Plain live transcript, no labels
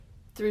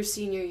through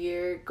senior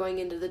year, going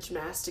into the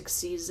gymnastics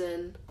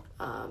season,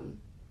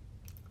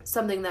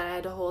 something that I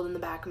had to hold in the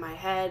back of my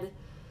head.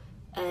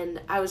 And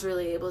I was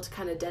really able to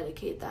kind of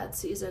dedicate that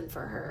season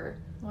for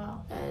her.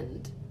 Wow.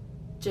 And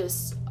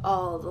just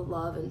all the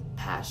love and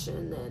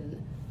passion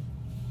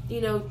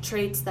and,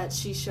 traits that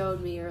she showed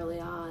me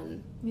early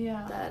on.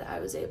 Yeah. That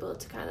I was able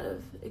to kind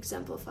of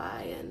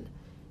exemplify and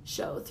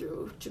show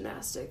through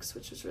gymnastics,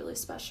 which was really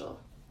special.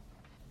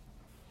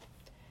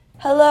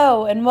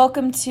 Hello, and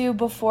welcome to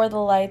Before the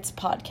Lights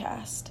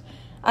podcast.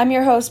 I'm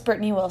your host,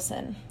 Brittany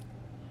Wilson.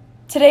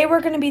 Today we're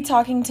going to be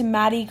talking to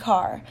Maddie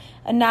Carr,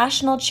 a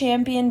national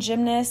champion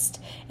gymnast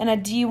and a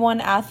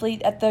D1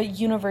 athlete at the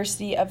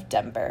University of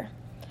Denver.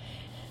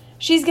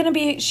 She's going to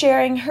be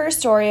sharing her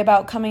story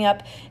about coming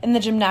up in the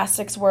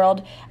gymnastics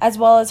world, as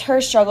well as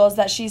her struggles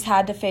that she's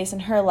had to face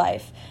in her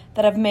life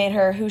that have made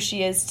her who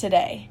she is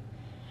today.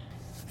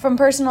 From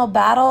personal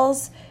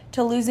battles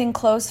to losing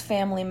close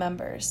family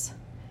members.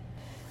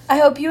 I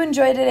hope you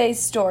enjoy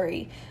today's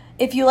story.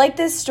 If you like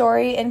this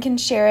story and can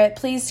share it,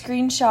 please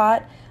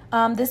screenshot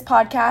this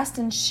podcast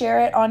and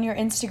share it on your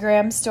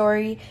Instagram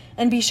story,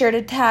 and be sure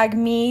to tag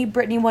me,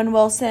 Brittany One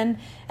Wilson,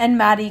 and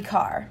Maddie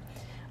Carr.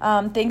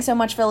 Thanks so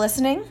much for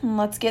listening, and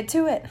let's get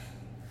to it.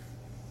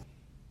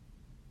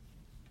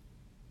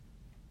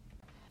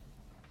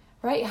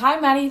 Right.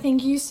 Hi, Maddie.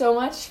 Thank you so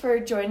much for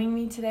joining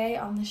me today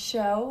on the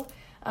show.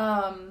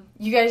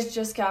 You guys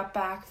just got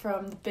back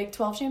from the Big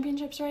 12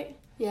 championships, right?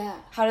 Yeah.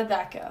 How did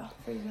that go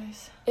for you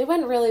guys? It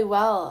went really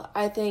well.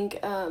 I think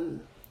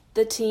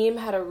the team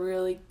had a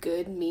really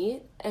good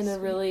meet and a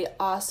really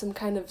awesome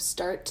kind of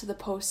start to the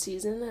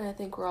postseason, and I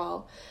think we're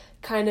all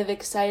kind of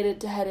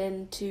excited to head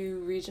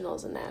into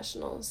regionals and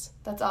nationals.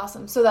 That's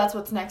awesome. So that's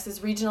what's next, is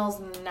regionals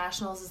and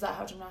nationals. Is that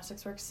how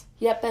gymnastics works?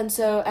 Yep, and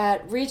so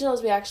at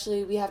regionals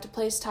we have to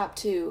place top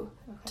 2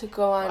 to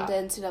go on to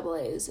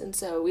NCAAs, and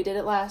so we did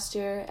it last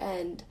year,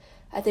 and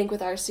I think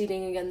with our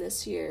seeding again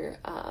this year,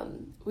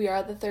 we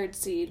are the 3rd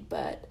seed,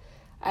 but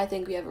I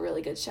think we have a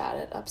really good shot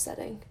at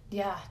upsetting.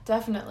 Yeah,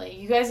 definitely.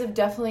 You guys have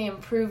definitely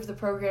improved the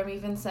program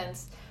even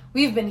since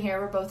we've been here.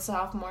 We're both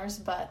sophomores,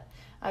 but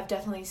I've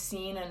definitely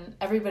seen, and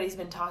everybody's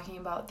been talking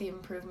about the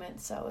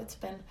improvement, so it's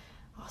been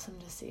awesome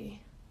to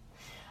see.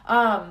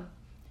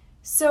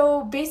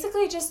 So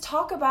basically just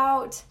talk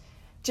about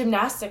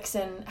gymnastics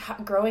and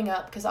growing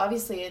up, because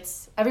obviously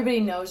everybody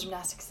knows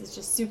gymnastics is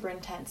just super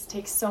intense. It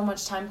takes so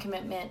much time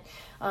commitment,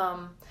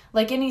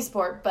 like any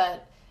sport,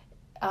 but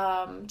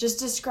just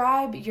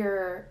describe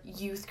your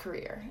youth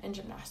career in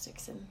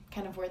gymnastics and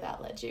kind of where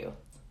that led you.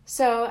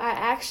 So I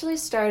actually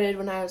started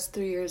when I was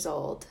 3 years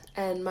old,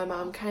 and my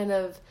mom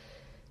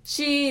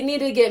she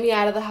needed to get me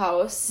out of the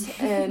house,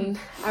 and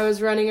I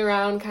was running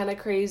around kind of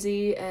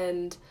crazy,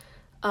 and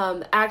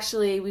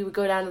actually we would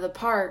go down to the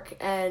park,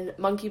 and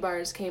monkey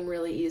bars came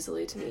really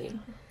easily to me.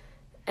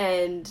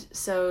 And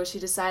so she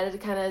decided to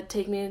kind of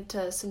take me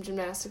into some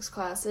gymnastics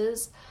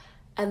classes,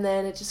 and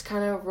then it just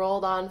kind of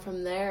rolled on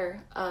from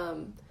there.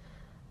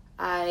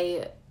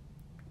 I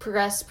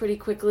progressed pretty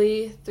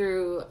quickly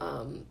through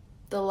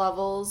the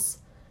levels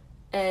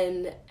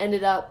and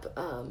ended up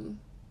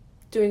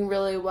doing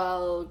really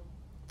well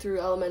through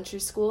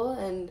elementary school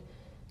and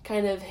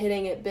kind of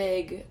hitting it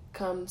big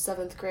come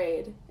 7th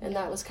grade. And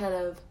that was kind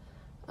of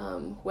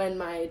when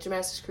my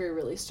gymnastics career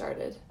really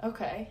started.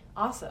 Okay,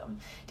 awesome.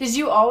 Did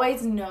you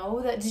always know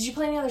that? Did you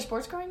play any other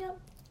sports growing up?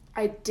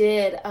 I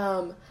did.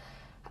 I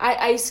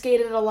ice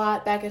skated a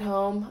lot back at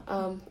home.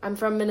 I'm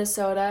from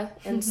Minnesota,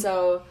 and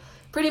so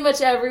pretty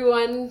much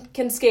everyone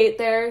can skate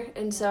there.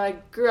 And so I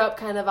grew up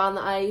kind of on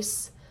the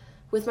ice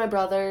with my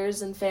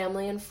brothers and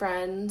family and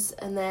friends.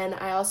 And then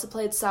I also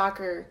played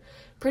soccer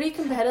pretty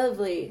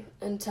competitively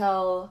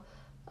until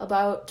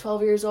about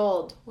 12 years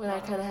old, when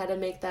I kind of had to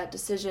make that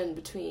decision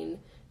between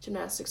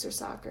gymnastics or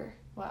soccer.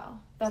 Wow,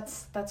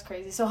 that's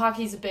crazy. So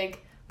hockey's a big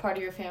part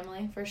of your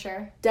family, for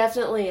sure?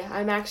 Definitely.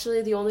 I'm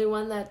actually the only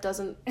one that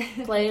doesn't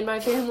play in my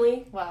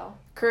family. Wow.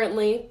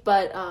 Currently,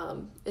 but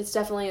it's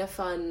definitely a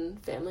fun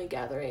family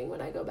gathering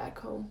when I go back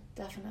home.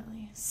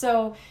 Definitely.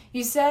 So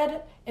you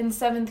said in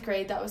 7th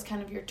grade that was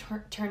kind of your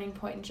turning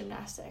point in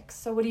gymnastics.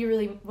 So what do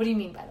you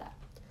mean by that?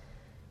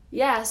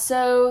 Yeah,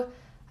 so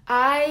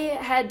I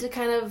had to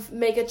kind of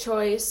make a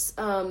choice.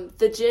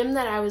 The gym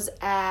that I was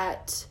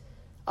at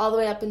all the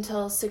way up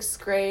until 6th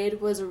grade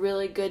was a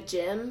really good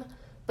gym,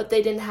 but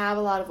they didn't have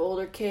a lot of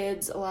older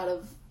kids, a lot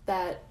of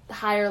that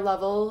higher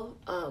level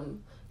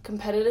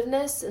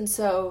competitiveness, and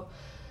so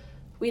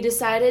we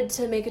decided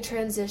to make a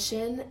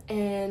transition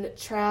and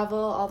travel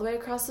all the way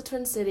across the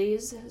Twin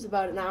Cities. It was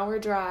about an hour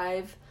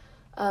drive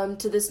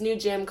to this new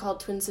gym called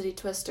Twin City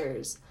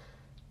Twisters.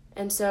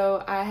 And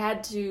so I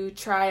had to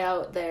try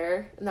out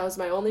there, and that was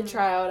my only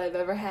tryout I've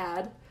ever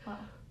had. Wow.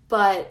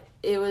 But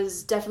it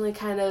was definitely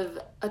kind of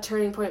a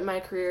turning point in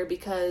my career,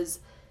 because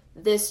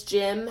this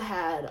gym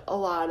had a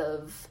lot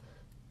of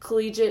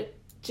collegiate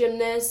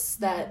gymnasts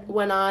that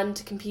went on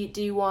to compete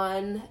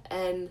D1,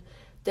 and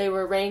they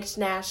were ranked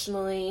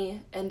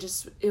nationally, and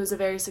just it was a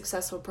very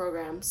successful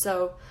program.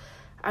 So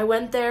I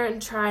went there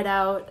and tried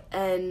out,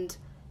 and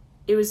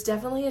it was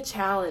definitely a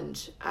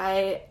challenge.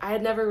 I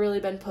had never really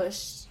been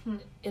pushed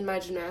in my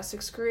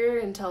gymnastics career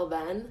until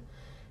then.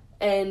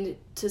 And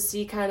to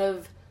see kind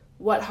of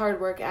what hard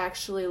work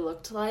actually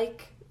looked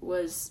like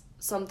was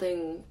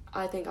something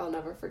I think I'll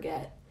never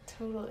forget.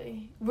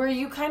 Totally. Were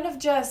you kind of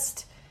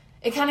just,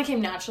 it kind of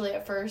came naturally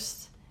at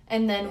first,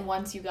 and then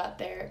once you got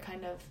there,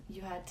 kind of,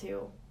 you had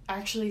to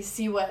actually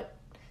see what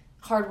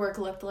hard work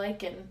looked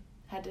like and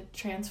had to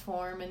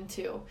transform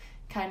into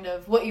kind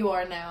of what you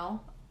are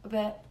now a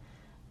bit?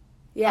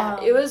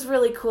 Yeah, it was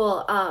really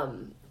cool.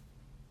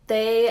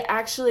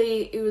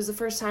 It was the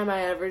first time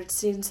I ever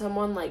seen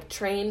someone like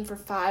train for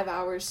 5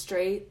 hours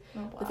straight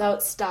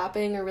without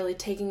stopping or really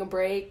taking a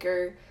break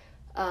or,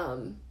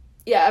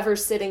 ever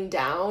sitting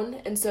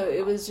down. And so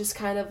it was just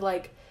kind of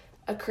like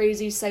a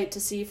crazy sight to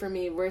see for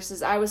me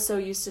versus I was so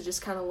used to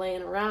just kind of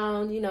laying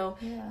around,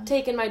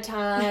 taking my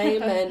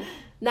time and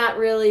not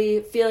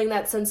really feeling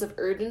that sense of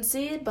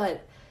urgency.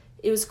 But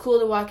it was cool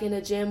to walk in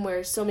a gym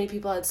where so many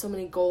people had so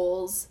many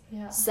goals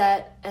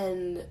set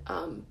and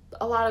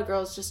a lot of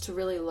girls just to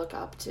really look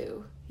up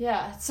to.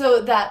 Yeah,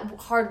 so that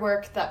hard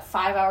work, that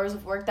 5 hours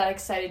of work, that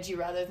excited you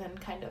rather than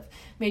kind of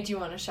made you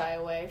want to shy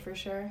away, for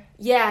sure?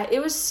 Yeah, it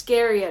was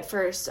scary at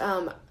first.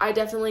 I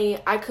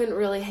couldn't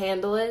really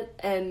handle it,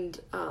 and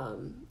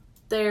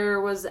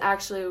there was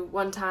actually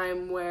one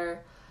time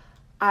where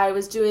I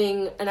was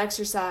doing an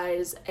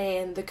exercise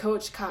and the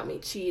coach caught me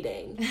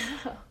cheating.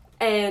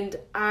 And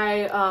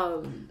it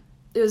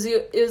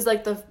was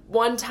like the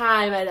one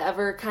time I'd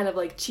ever kind of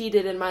like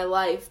cheated in my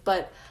life,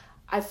 but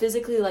I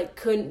physically like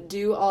couldn't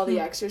do all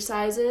the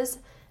exercises.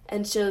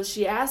 And so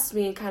she asked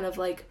me kind of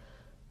like,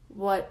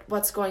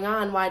 what's going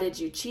on? Why did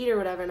you cheat or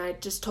whatever? And I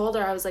just told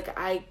her, I was like,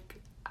 I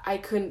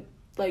couldn't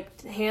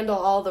like handle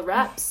all the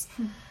reps.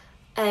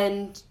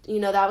 And,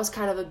 that was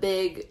kind of a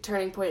big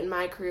turning point in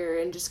my career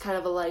and just kind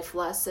of a life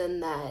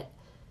lesson that,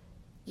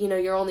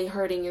 you're only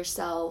hurting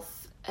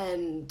yourself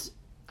and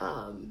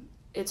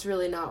it's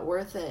really not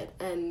worth it.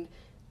 And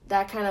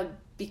that kind of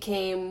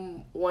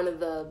became one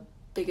of the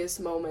biggest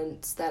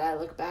moments that I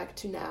look back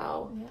to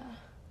now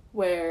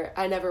where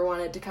I never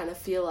wanted to kind of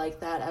feel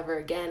like that ever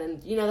again.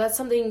 And, that's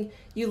something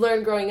you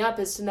learn growing up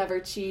is to never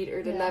cheat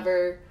or to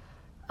never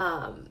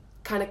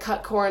kind of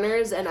cut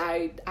corners. And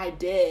I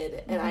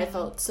did. And I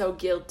felt so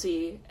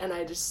guilty. And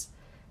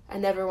I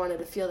never wanted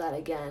to feel that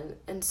again.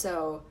 And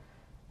so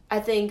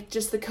I think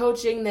just the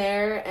coaching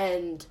there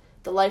and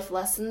the life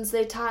lessons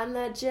they taught in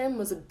that gym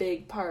was a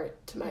big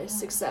part to my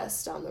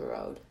success down the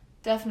road.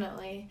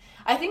 Definitely.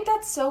 I think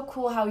that's so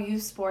cool how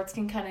youth sports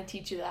can kind of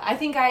teach you that. I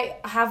think I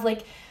have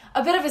like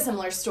a bit of a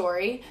similar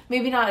story.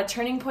 Maybe not a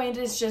turning point,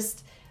 it's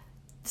just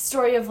the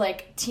story of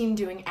like team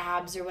doing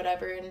abs or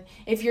whatever. And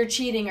if you're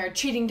cheating or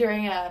cheating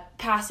during a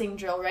passing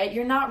drill, right?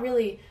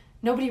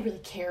 Nobody really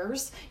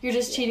cares. You're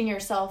just cheating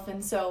yourself.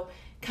 And so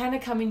kind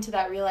of coming to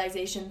that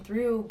realization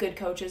through good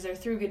coaches or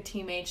through good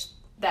teammates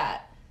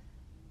that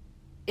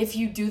if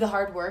you do the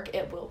hard work,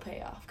 it will pay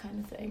off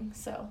kind of thing.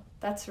 So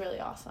that's really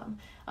awesome.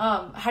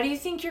 How do you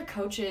think your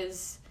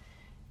coaches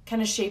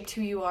kind of shaped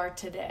who you are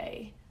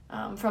today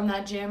from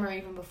that gym or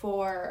even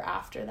before or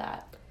after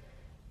that?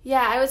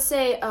 Yeah, I would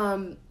say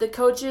the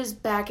coaches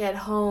back at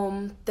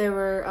home, there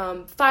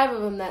were 5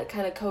 of them that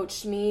kind of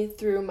coached me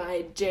through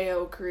my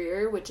JO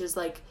career, which is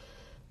like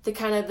the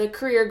kind of the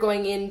career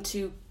going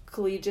into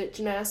collegiate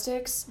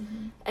gymnastics.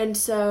 And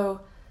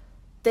so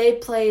they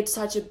played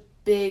such a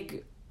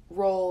big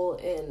role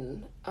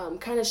in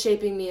kind of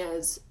shaping me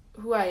as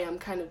who I am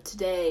kind of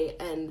today.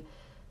 And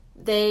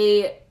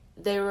they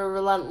were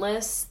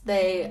relentless.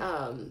 They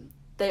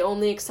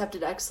only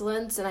accepted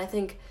excellence, and I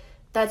think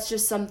that's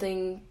just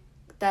something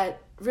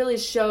that really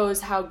shows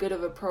how good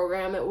of a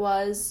program it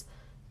was,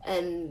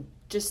 and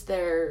just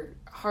their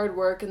hard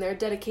work and their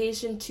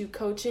dedication to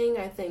coaching,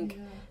 I think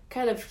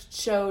kind of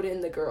showed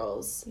in the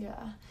girls.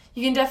 Yeah.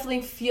 You can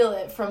definitely feel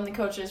it from the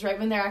coaches, right?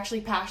 When they're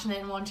actually passionate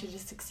and want you to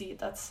succeed.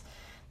 That's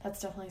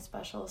definitely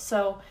special.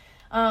 So,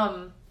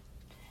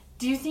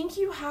 do you think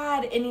you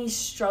had any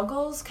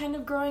struggles kind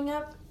of growing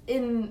up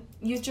in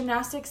youth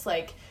gymnastics,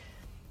 like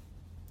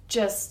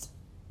just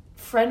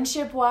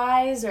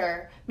friendship-wise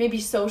or maybe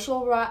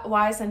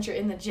social-wise, since you're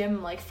in the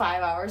gym like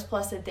 5 hours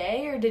plus a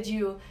day, or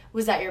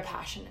was that your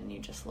passion and you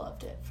just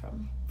loved it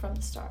from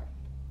the start?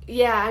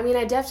 Yeah, I mean,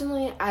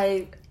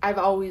 I've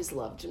always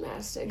loved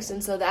gymnastics,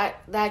 and so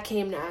that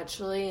came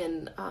naturally,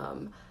 and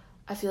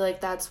I feel like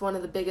that's one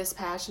of the biggest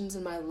passions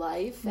in my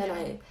life,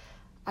 and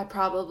I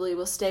probably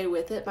will stay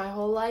with it my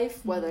whole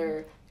life,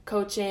 whether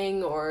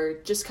coaching or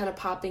just kind of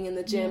popping in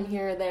the gym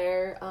here or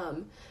there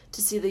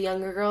to see the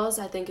younger girls.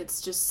 I think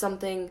it's just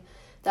something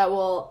that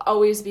will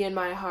always be in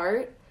my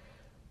heart.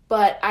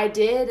 But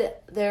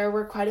there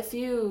were quite a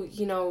few,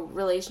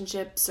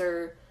 relationships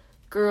or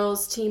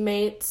girls,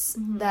 teammates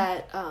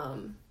that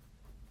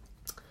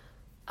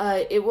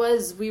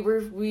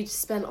we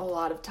spent a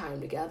lot of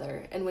time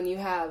together. And when you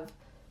have,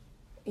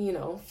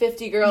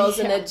 50 girls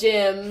in a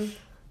gym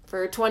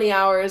for 20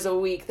 hours a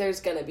week,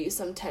 there's going to be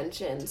some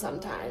tension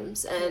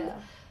sometimes. And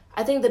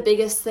I think the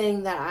biggest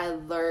thing that I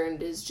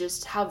learned is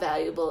just how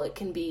valuable it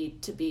can be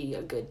to be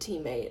a good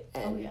teammate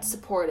and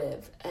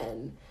supportive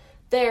and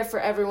there for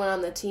everyone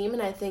on the team.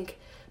 And I think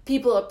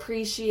people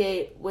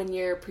appreciate when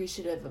you're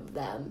appreciative of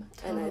them.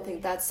 Totally. And I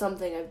think that's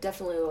something I've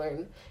definitely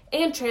learned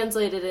and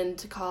translated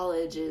into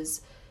college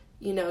is,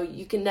 you know,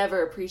 you can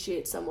never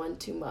appreciate someone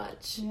too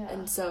much. Yeah.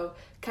 And so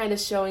kind of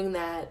showing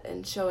that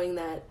and showing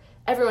that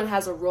everyone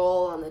has a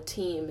role on the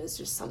team is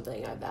just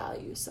something I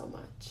value so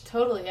much.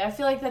 Totally. I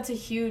feel like that's a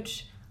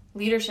huge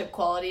leadership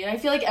quality, and I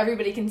feel like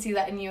everybody can see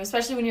that in you,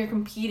 especially when you're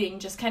competing,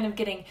 just kind of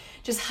getting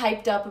just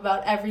hyped up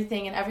about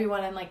everything and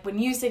everyone, and like when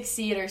you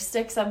succeed or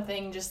stick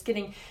something, just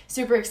getting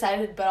super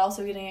excited, but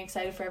also getting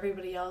excited for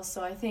everybody else.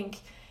 So I think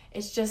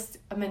it's just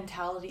a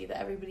mentality that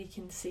everybody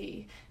can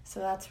see, so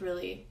that's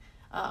really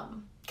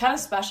kind of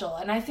special.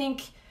 And I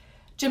think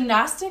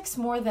gymnastics,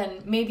 more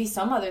than maybe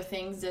some other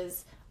things,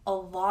 is a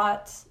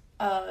lot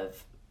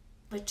of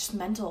like just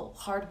mental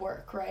hard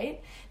work,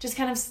 right? Just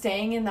kind of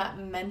staying in that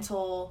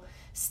mental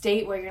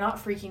state where you're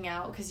not freaking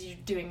out because you're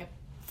doing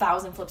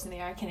 1,000 flips in the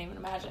air. I can't even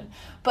imagine.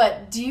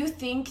 But do you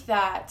think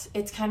that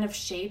it's kind of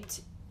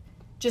shaped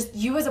just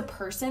you as a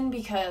person,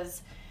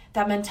 because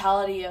that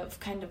mentality of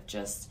kind of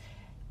just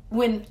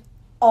when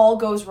all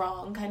goes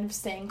wrong, kind of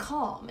staying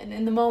calm and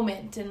in the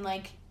moment and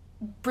like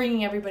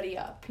bringing everybody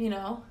up, you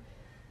know?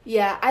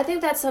 Yeah, I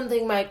think that's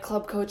something my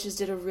club coaches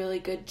did a really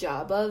good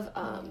job of.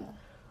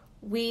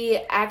 We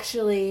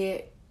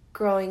actually,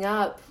 growing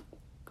up,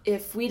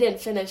 if we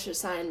didn't finish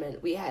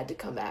assignment, we had to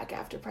come back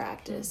after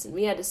practice, and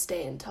we had to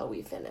stay until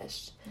we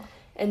finished.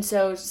 And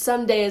so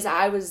some days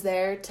I was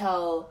there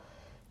till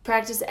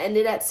practice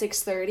ended at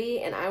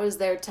 6:30, and I was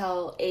there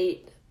till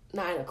 8,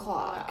 9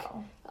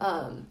 o'clock.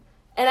 Wow.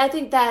 And I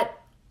think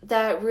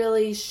that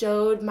really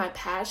showed my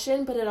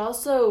passion, but it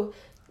also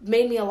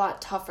made me a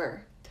lot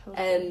tougher. Totally.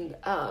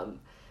 And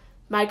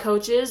my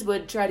coaches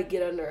would try to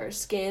get under our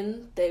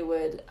skin. They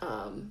would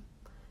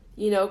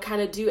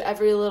kind of do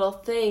every little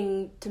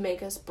thing to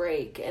make us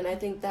break. And I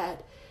think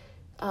that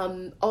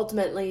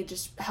ultimately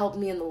just helped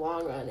me in the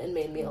long run and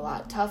made me a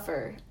lot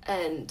tougher.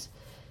 And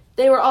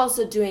they were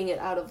also doing it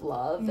out of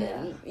love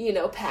and,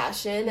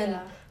 passion. And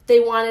they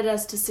wanted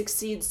us to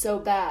succeed so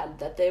bad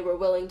that they were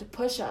willing to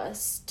push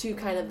us to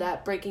kind of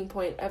that breaking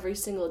point every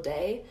single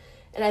day.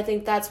 And I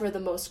think that's where the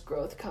most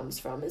growth comes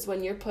from, is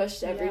when you're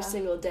pushed every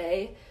single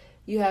day,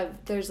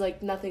 there's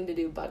like nothing to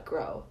do but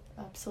grow.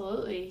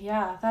 Absolutely.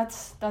 Yeah,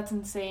 that's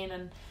insane.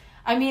 And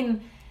I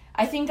mean,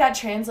 I think that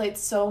translates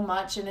so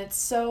much, and it's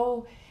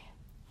so,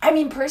 I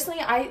mean, personally,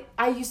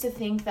 I used to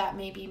think that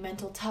maybe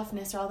mental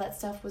toughness or all that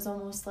stuff was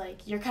almost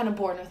like you're kind of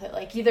born with it,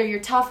 like either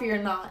you're tough or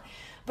you're not.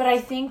 But I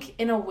think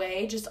in a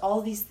way, just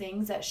all these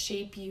things that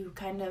shape you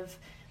kind of,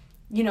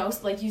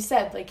 like you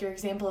said, like your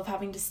example of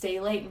having to stay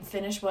late and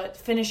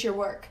finish your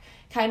work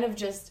kind of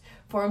just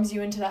forms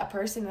you into that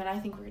person. And I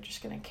think we're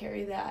just going to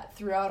carry that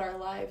throughout our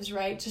lives,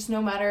 right? Just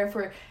no matter if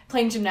we're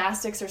playing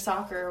gymnastics or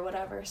soccer or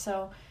whatever.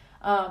 So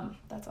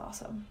that's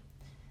awesome.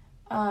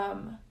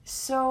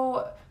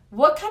 So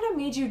what kind of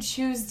made you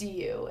choose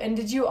DU? And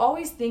did you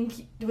always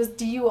think, was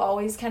DU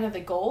always kind of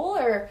the goal,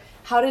 or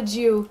how did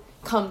you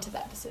come to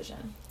that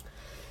decision?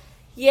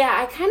 Yeah,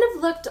 I kind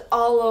of looked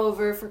all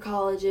over for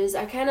colleges.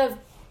 I kind of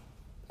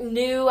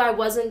knew I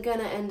wasn't going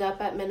to end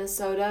up at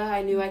Minnesota.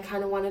 I knew I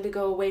kind of wanted to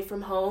go away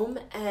from home,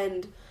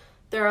 and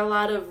there are a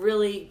lot of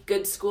really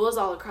good schools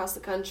all across the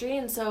country,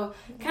 and so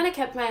kind of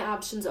kept my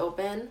options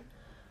open.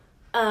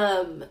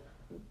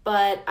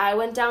 But I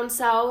went down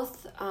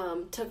south,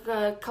 took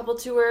a couple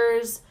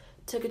tours,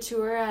 took a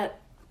tour at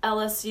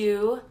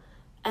LSU,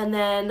 and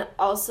then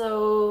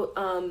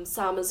also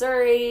saw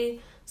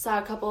Missouri, saw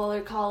a couple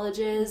other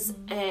colleges,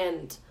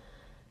 and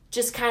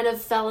just kind of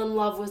fell in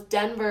love with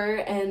Denver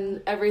and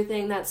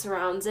everything that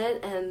surrounds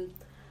it. And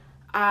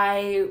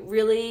I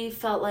really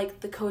felt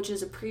like the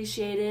coaches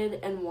appreciated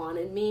and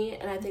wanted me,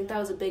 and I think that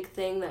was a big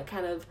thing that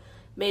kind of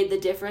made the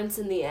difference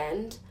in the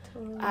end.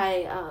 Totally.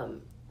 I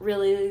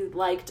really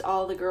liked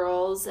all the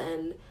girls,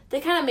 and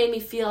they kind of made me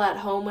feel at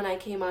home when I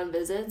came on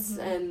visits,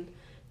 and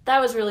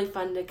that was really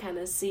fun to kind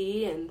of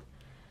see. And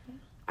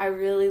I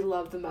really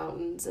love the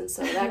mountains, and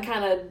so that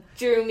kind of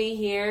drew me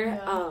here.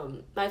 Yeah.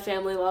 My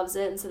family loves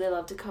it, and so they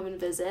love to come and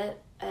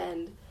visit.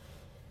 And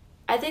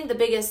I think the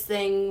biggest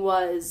thing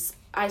was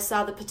I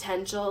saw the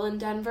potential in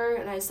Denver,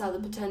 and I saw the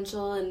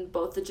potential in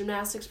both the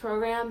gymnastics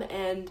program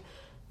and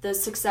the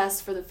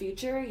success for the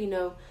future.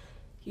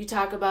 You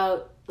talk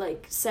about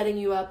like setting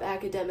you up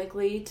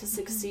academically to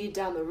succeed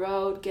down the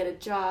road, get a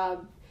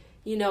job,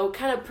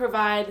 kind of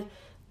provide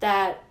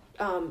that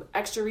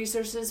extra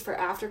resources for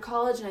after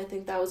college. And I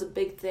think that was a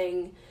big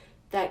thing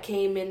that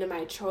came into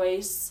my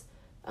choice,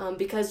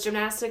 because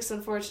gymnastics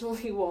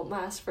unfortunately won't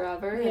last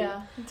forever.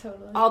 Yeah,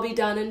 totally. I'll be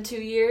done in 2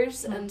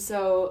 years. And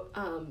so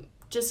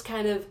just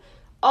kind of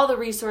all the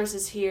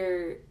resources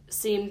here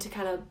seemed to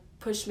kind of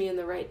push me in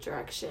the right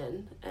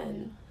direction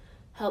and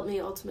help me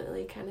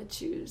ultimately kind of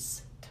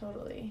choose.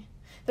 Totally.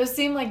 those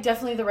seem like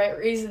definitely the right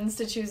reasons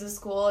to choose a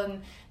school,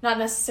 and not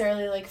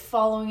necessarily like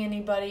following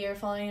anybody or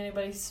following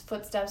anybody's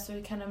footsteps,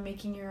 but kind of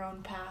making your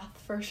own path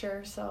for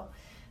sure. So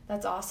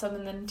that's awesome.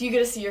 And then do you get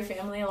to see your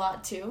family a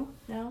lot too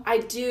now? I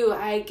do.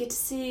 I get to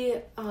see,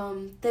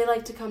 they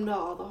like to come to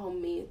all the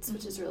home meets,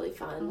 which is really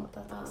fun. Oh,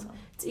 that's awesome.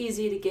 It's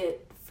easy to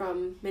get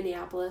from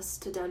Minneapolis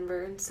to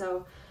Denver, and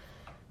so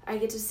I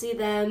get to see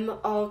them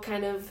all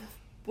kind of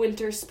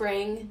winter,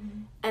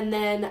 spring, and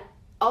then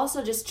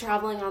also just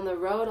traveling on the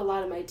road. A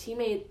lot of my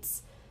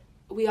teammates,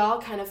 we all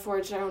kind of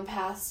forged our own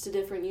paths to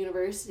different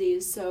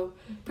universities, so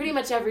pretty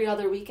much every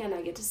other weekend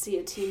I get to see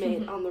a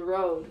teammate on the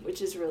road,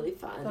 which is really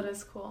fun. That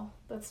is cool.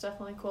 That's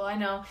definitely cool. I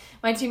know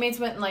my teammates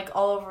went like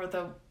all over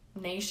the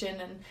nation,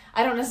 and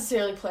I don't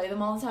necessarily play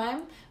them all the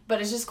time,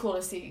 but it's just cool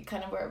to see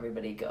kind of where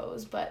everybody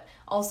goes, but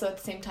also at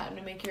the same time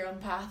to make your own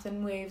path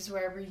and waves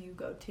wherever you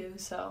go to.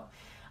 So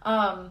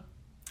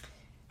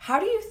how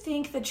do you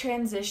think the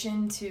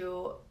transition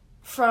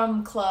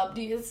from club,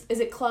 is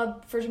it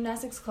club for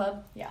gymnastics?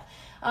 Club? Yeah.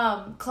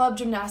 Club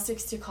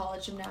gymnastics to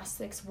college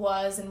gymnastics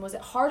was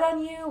it hard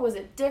on you? Was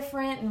it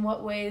different? In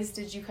what ways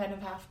did you kind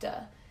of have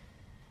to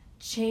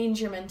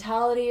change your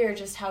mentality or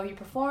just how you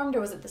performed,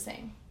 or was it the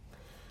same?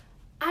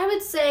 I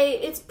would say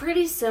it's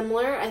pretty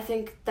similar. I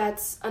think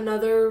that's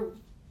another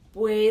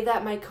way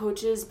that my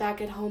coaches back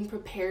at home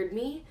prepared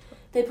me.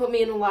 They put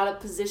me in a lot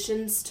of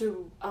positions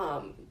to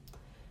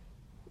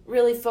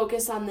really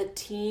focus on the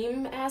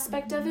team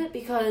aspect of it,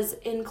 because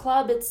in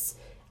club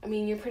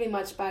you're pretty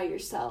much by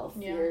yourself.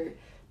 Yeah.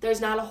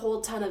 There's not a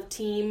whole ton of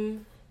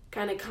team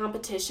kind of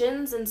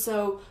competitions, and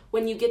so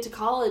when you get to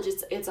college,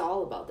 it's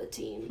all about the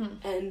team.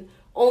 And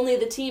only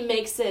the team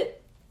makes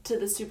it to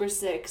the Super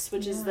Six,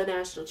 which is the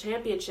national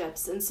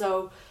championships. And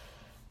so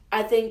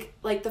I think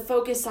like the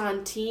focus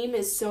on team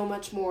is so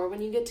much more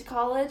when you get to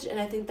college, and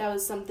I think that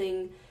was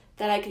something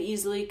that I could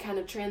easily kind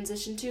of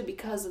transition to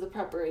because of the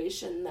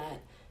preparation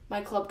that my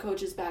club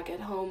coaches back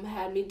at home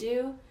had me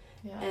do.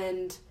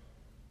 And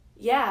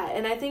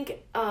I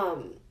think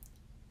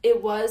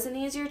it was an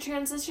easier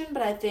transition,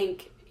 but I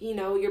think,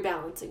 you're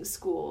balancing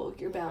school,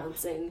 you're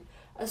balancing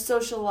a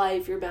social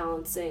life, you're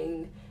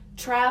balancing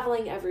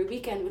traveling every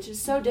weekend, which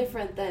is so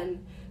different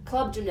than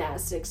club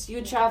gymnastics.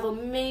 You travel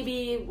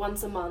maybe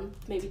once a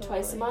month, maybe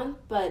twice a month,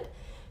 but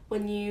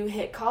when you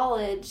hit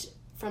college,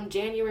 from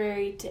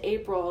January to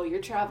April,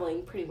 you're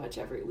traveling pretty much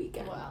every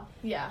weekend. Wow.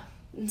 Yeah.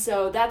 And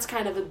so that's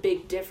kind of a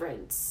big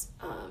difference.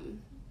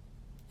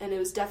 And it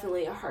was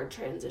definitely a hard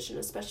transition,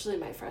 especially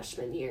my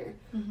freshman year,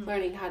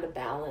 learning how to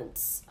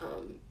balance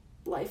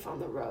life on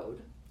the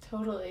road.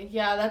 Totally.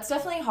 Yeah, that's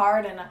definitely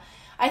hard. And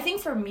I think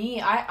for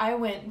me, I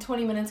went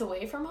 20 minutes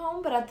away from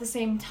home, but at the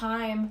same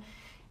time,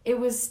 it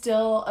was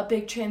still a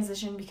big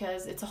transition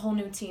because it's a whole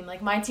new team.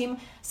 Like my team,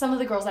 some of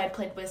the girls I had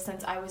played with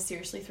since I was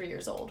seriously 3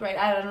 years old, right?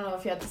 I don't know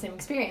if you had the same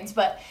experience,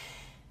 but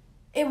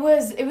it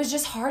was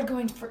just hard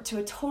going to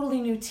a totally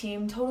new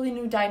team, totally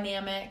new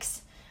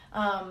dynamics,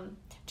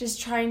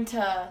 just trying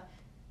to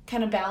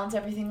kind of balance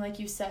everything like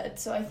you said.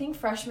 So I think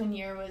freshman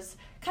year was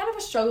kind of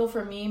a struggle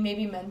for me,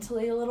 maybe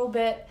mentally a little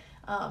bit.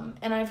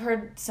 And I've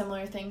heard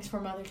similar things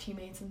from other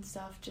teammates and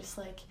stuff, just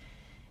like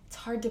it's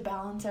hard to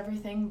balance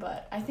everything,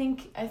 but I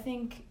think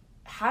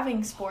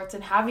having sports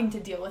and having to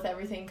deal with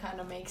everything kind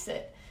of makes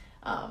it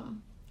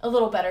a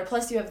little better.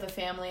 Plus you have the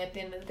family at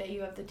the end of the day,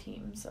 you have the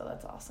team, so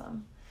that's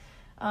awesome.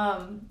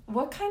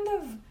 What kind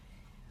of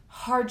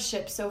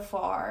hardships so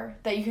far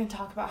that you can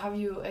talk about have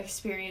you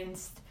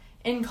experienced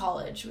in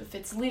college, if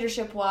it's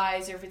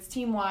leadership-wise or if it's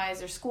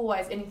team-wise or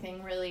school-wise,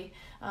 anything really?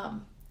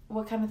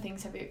 What kind of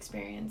things have you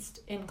experienced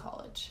in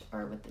college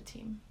or with the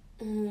team?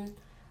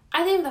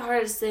 I think the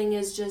hardest thing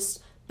is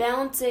just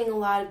balancing a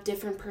lot of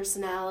different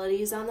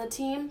personalities on the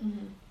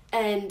team.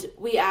 And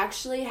we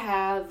actually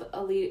have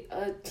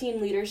a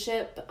team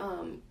leadership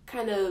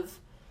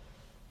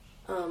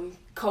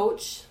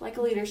coach, like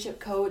a leadership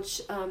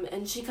coach,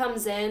 and she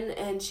comes in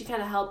and she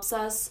kind of helps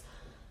us.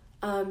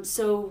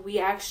 So we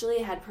actually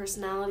had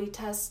personality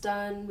tests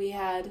done. We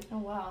had... Oh,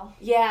 wow.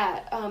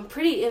 Yeah,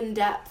 pretty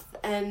in-depth.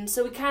 And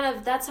so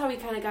that's how we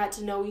kind of got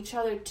to know each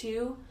other,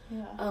 too.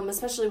 Yeah.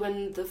 Especially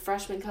when the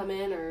freshmen come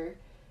in or,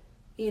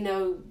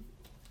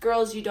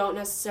 girls you don't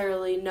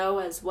necessarily know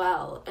as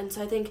well. And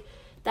so I think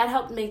that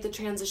helped make the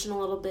transition a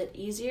little bit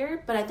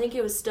easier. But I think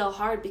it was still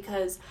hard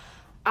because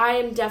I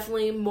am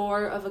definitely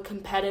more of a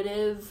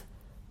competitive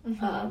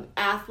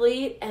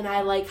athlete, and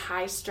I like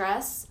high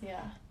stress.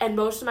 Yeah. And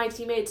most of my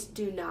teammates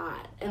do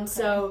not. And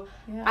so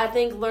I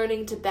think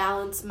learning to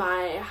balance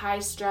my high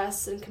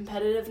stress and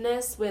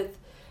competitiveness with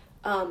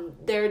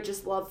their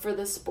just love for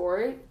the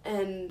sport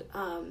and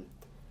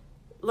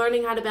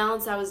learning how to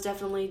balance that was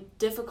definitely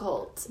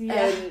difficult.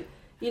 Yeah. And,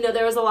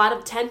 there was a lot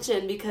of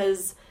tension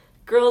because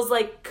girls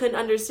couldn't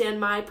understand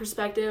my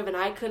perspective and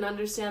I couldn't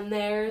understand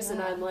theirs. Yeah.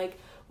 And I'm like,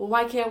 well,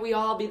 why can't we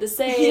all be the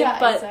same? Yeah,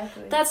 but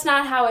exactly. That's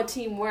not how a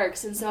team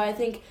works. And so I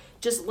think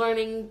just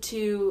learning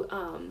to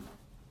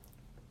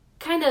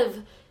kind of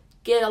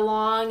get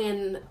along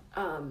and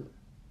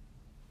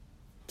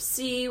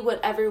see what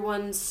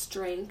everyone's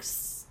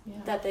strengths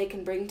that they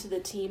can bring to the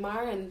team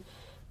are, and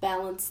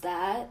balance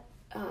that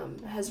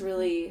has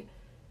really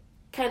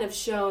kind of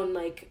shown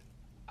like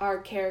our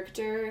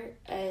character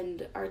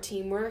and our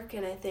teamwork.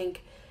 And I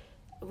think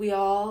we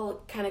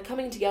all kind of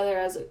coming together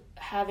as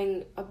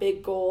having a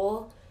big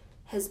goal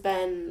has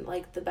been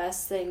like the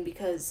best thing,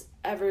 because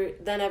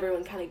then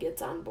everyone kind of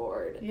gets on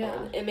board. Yeah.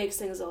 And it makes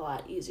things a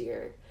lot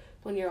easier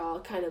when you're all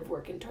kind of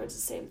working towards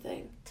the same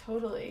thing.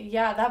 Totally.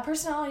 Yeah, that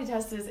personality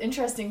test is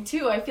interesting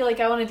too. I feel like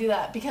I want to do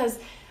that because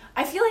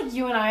I feel like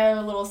you and I are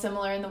a little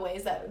similar in the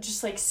ways that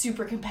just like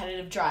super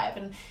competitive drive,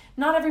 and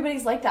not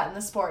everybody's like that in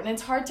the sport, and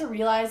it's hard to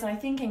realize. And I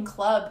think in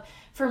club,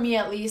 for me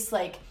at least,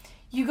 like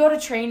you go to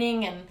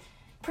training and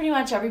pretty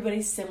much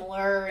everybody's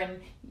similar,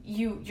 and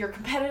you're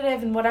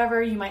competitive and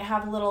whatever. You might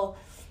have a little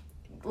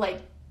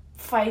like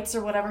fights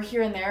or whatever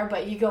here and there,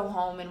 but you go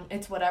home and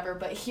it's whatever.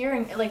 But here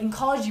in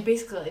college, you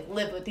basically like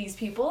live with these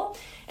people,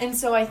 and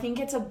so I think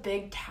it's a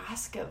big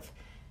task of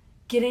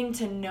getting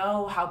to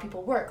know how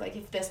people work, like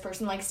if this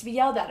person likes to be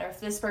yelled at, or if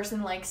this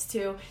person likes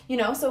to,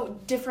 so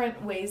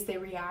different ways they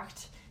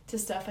react to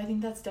stuff. I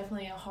think that's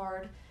definitely a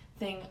hard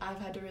thing I've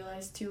had to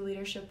realize too,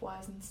 leadership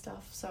wise and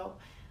stuff. So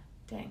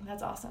dang,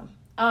 that's awesome.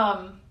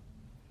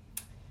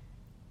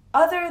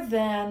 Other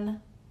than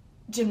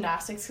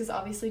gymnastics, because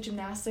obviously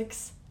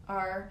gymnastics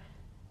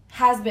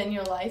has been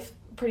your life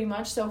pretty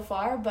much so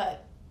far,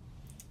 but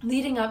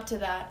leading up to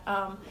that,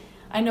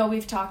 I know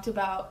we've talked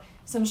about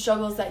some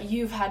struggles that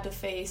you've had to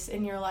face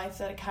in your life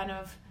that kind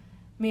of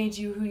made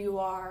you who you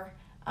are.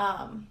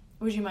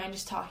 Would you mind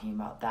just talking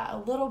about that a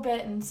little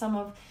bit, and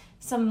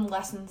some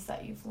lessons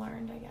that you've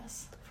learned, I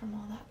guess, from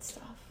all that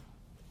stuff?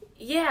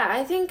 Yeah,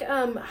 I think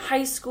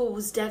high school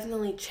was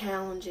definitely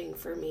challenging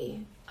for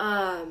me.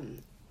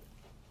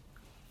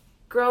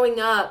 Growing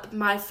up,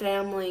 my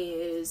family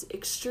is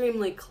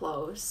extremely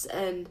close,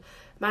 and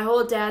my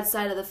whole dad's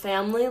side of the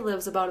family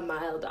lives about a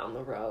mile down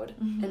the road.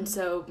 Mm-hmm. And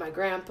so my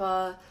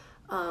grandpa,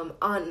 aunt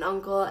and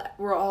uncle,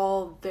 we're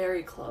all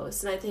very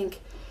close. And I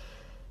think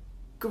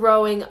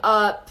growing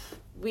up,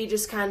 we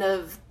just kind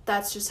of,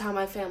 that's just how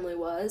my family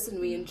was, and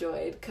we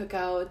enjoyed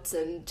cookouts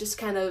and just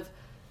kind of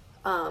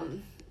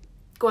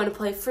going to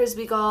play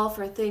frisbee golf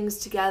or things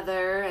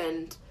together.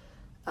 And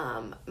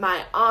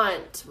my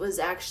aunt was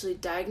actually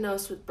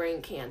diagnosed with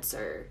brain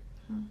cancer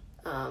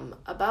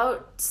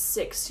about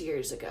 6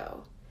 years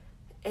ago,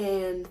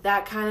 and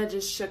that kind of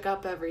just shook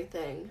up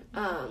everything.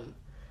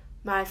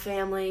 My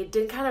family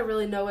didn't kind of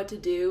really know what to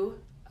do,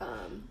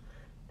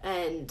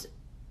 and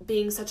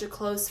being such a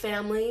close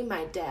family,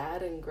 my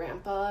dad and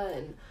grandpa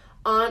and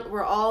aunt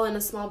were all in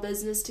a small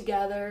business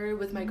together,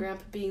 with my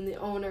grandpa being the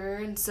owner,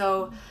 and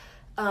so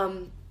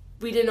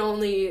we didn't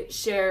only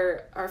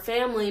share our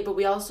family, but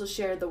we also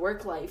shared the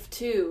work life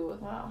too.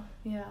 Wow,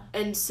 yeah.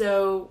 And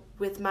so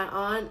with my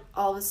aunt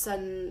all of a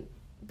sudden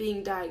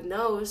being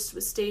diagnosed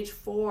with stage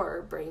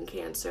 4 brain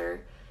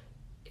cancer,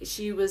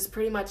 she was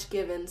pretty much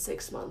given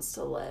 6 months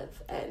to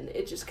live, and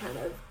it just kind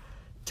of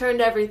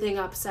turned everything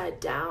upside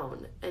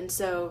down. And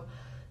so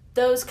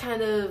those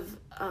kind of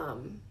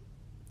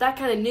that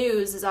kind of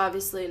news is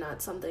obviously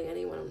not something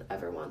anyone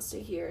ever wants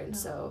to hear. And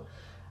so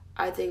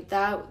I think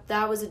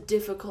that was a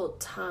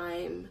difficult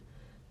time,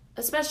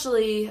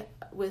 especially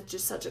with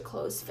just such a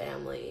close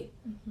family,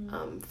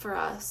 for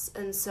us.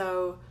 And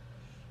so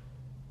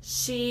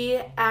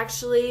she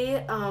actually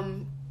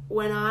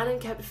went on and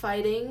kept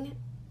fighting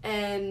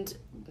and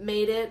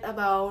made it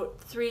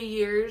about 4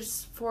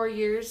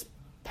 years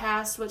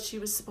past what she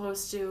was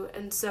supposed to.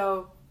 And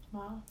so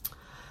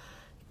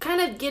kind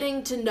of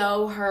getting to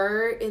know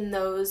her in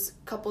those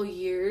couple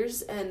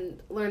years and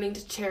learning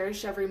to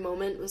cherish every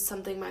moment was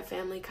something my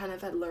family kind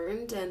of had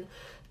learned. And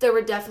there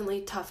were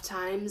definitely tough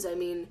times. I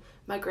mean,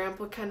 my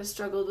grandpa kind of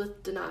struggled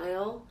with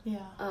denial.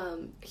 Yeah.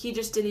 He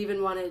just didn't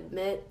even want to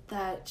admit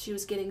that she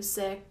was getting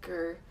sick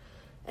or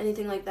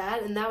anything like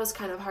that, and that was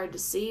kind of hard to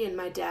see. And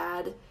my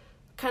dad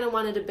kind of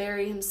wanted to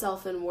bury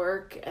himself in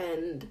work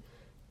and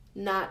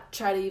not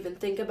try to even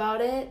think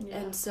about it. Yeah.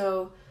 And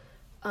so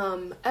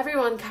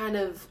everyone kind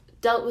of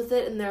dealt with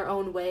it in their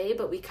own way,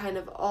 but we kind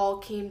of all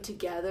came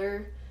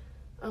together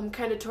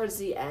kind of towards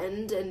the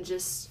end and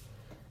just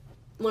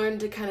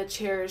learned to kind of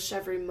cherish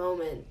every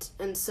moment.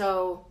 And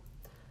so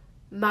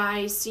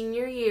my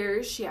senior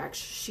year,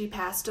 she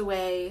passed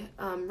away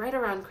right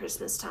around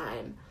Christmas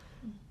time,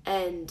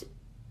 and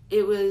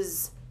it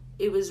was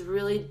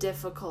really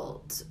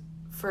difficult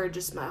for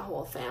just my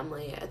whole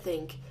family. I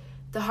think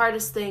the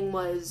hardest thing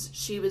was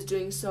she was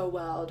doing so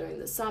well during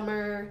the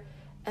summer,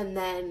 and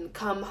then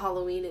come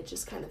Halloween it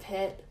just kind of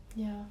hit.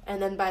 Yeah.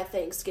 And then by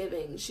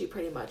Thanksgiving she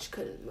pretty much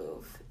couldn't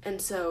move.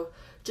 And so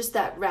just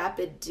that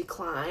rapid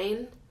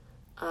decline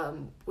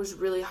was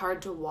really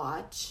hard to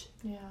watch.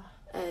 Yeah.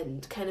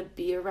 And kind of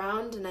be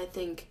around. And I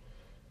think,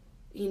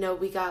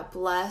 we got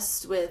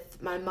blessed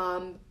with my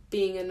mom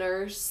being a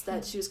nurse,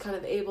 that she was kind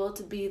of able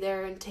to be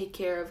there and take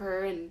care of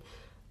her. And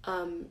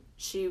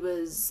she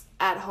was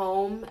at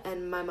home,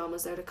 and my mom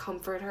was there to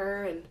comfort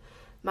her, and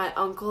my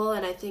uncle.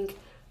 And I think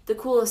the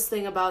coolest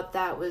thing about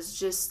that was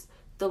just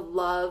the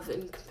love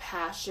and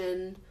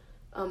compassion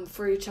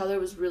for each other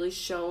was really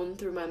shown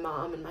through my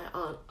mom and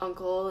my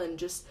uncle, and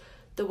just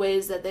the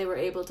ways that they were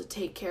able to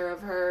take care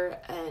of her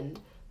and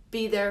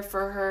be there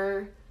for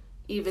her,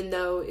 even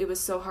though it was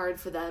so hard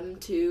for them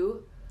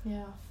too.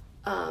 Yeah.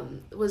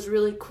 Was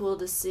really cool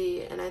to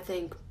see. And I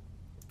think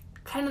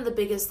kind of the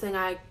biggest thing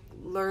I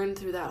learned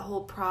through that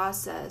whole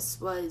process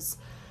was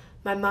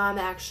my mom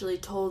actually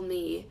told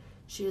me,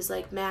 she was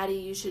like, Maddie,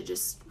 you should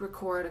just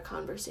record a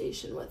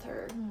conversation with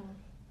her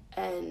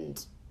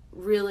and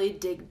really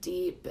dig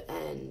deep.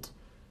 And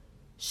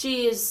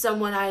she is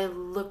someone I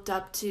looked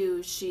up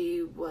to.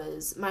 She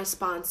was my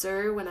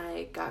sponsor when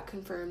I got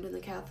confirmed in the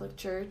Catholic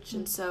Church.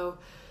 And so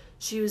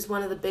she was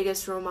one of the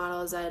biggest role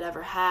models I had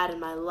ever had in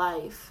my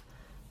life.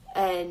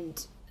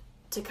 And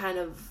to kind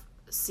of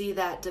see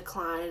that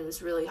decline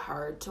was really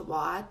hard to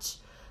watch.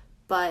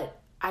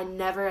 But I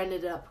never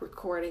ended up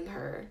recording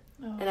her.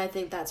 Oh. And I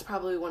think that's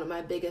probably one of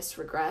my biggest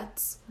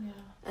regrets. Yeah.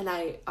 And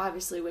I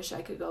obviously wish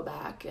I could go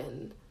back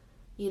and,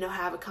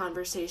 have a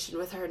conversation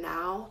with her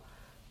now.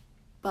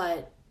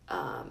 But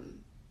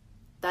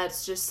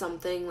that's just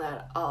something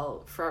that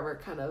I'll forever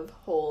kind of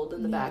hold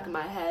in the back of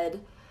my head.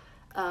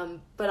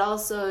 But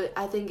also,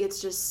 I think it's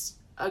just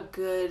a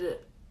good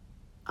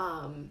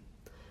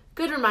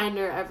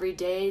reminder every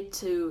day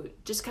to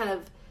just kind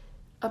of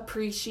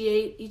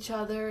appreciate each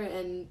other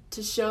and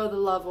to show the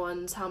loved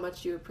ones how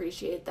much you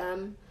appreciate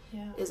them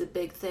is a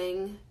big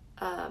thing.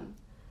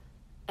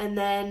 And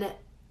then,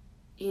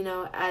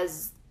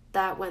 as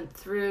that went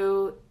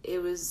through, it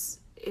was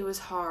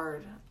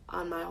hard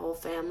on my whole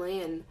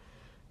family, and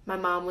my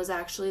mom was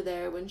actually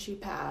there when she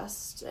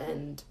passed,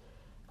 and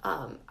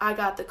I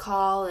got the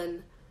call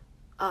and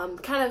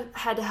kind of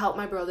had to help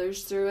my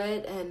brothers through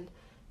it and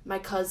my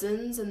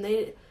cousins, and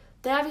they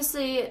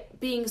obviously,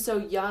 being so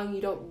young,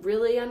 you don't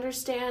really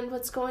understand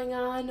what's going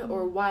on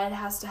or why it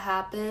has to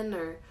happen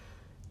or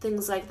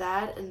things like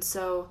that. And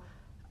so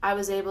I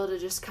was able to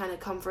just kind of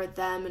comfort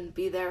them and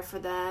be there for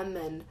them.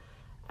 And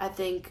I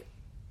think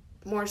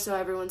more so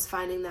everyone's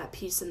finding that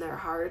peace in their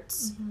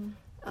hearts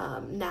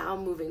now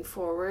moving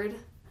forward.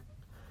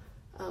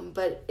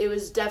 But it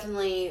was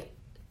definitely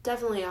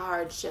a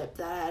hardship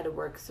that I had to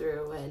work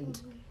through. And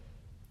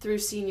through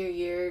senior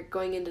year,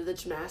 going into the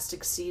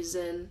gymnastics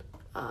season,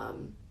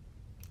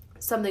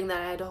 something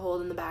that I had to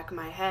hold in the back of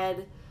my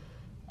head,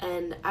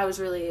 and I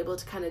was really able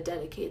to kind of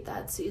dedicate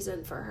that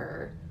season for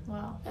her.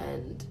 Wow.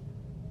 And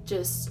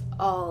just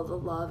all the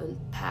love and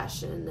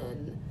passion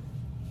and,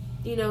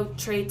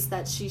 traits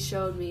that she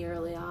showed me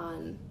early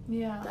on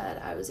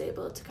that I was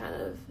able to kind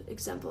of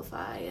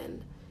exemplify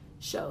and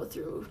show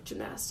through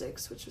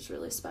gymnastics, which was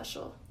really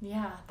special.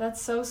 Yeah,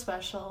 that's so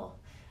special.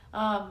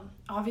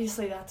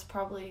 Obviously, that's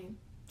probably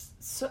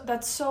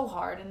that's so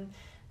hard and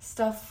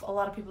stuff a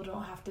lot of people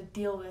don't have to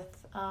deal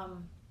with,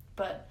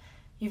 but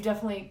you've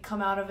definitely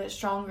come out of it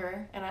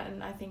stronger,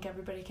 and I think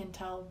everybody can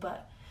tell.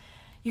 But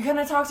you kind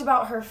of talked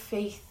about her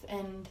faith,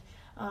 and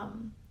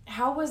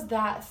how was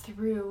that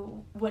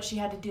through what she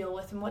had to deal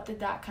with, and what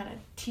did that kind of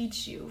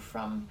teach you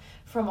from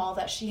all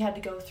that she had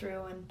to go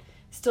through, and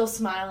still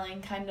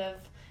smiling kind of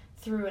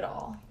through it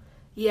all?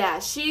 Yeah,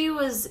 she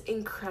was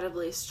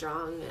incredibly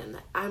strong,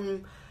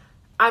 and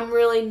I'm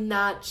really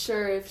not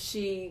sure if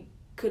she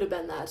could have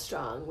been that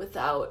strong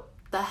without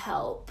the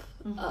help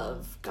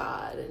of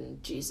God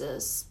and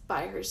Jesus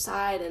by her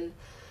side.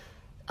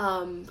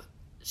 And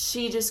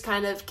she just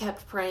kind of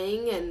kept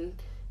praying and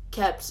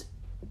kept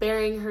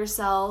burying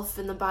herself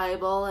in the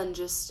Bible and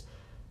just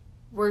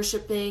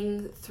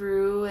worshiping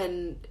through,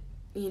 and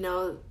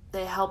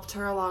they helped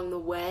her along the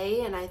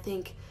way. And I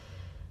think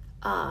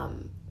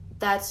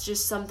that's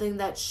just something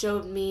that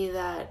showed me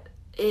that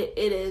it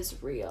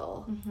is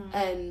real.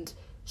 And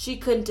she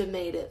couldn't have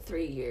made it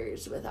 3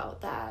 years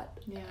without that.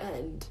 Yeah.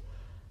 And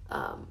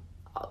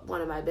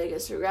one of my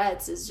biggest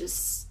regrets is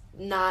just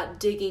not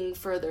digging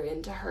further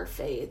into her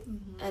faith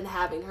and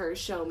having her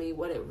show me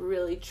what it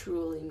really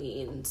truly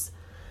means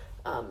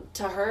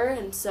to her.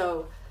 And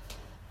so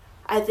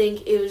I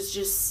think it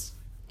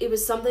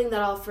was something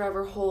that I'll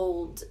forever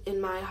hold in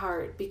my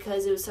heart,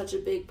 because it was such a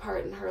big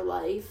part in her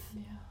life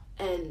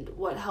and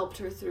what helped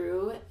her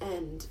through.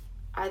 And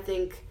I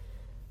think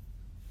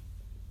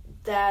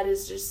that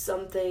is just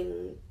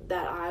something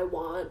that I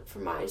want for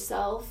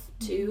myself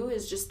too,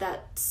 is just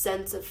that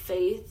sense of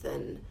faith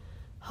and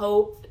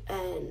hope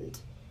and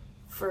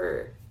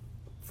for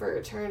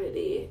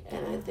eternity.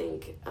 And I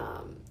think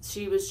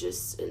she was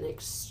just an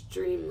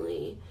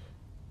extremely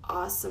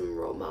awesome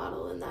role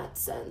model in that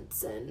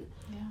sense. And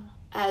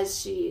as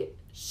she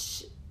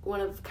one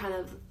of kind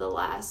of the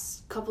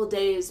last couple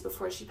days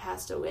before she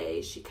passed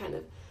away, she kind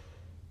of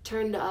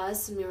turned to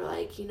us and we were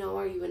like,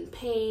 are you in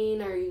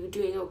pain? Are you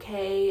doing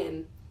okay?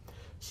 And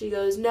she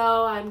goes,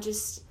 no, I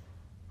just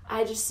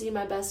see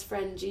my best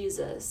friend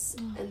Jesus.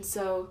 And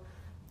so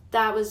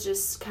that was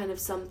just kind of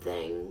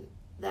something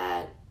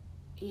that,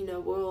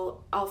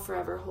 I'll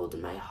forever hold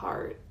in my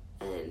heart,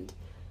 and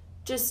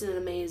just an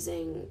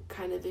amazing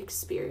kind of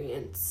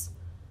experience,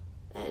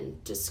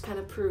 and just kind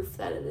of proof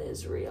that it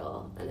is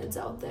real and it's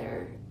out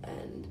there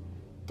and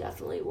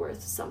definitely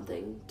worth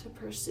something to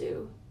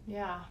pursue.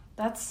 Yeah,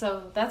 that's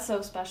so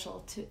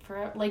special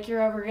for like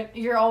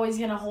you're always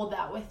gonna hold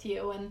that with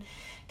you, and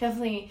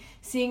definitely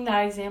seeing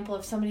that example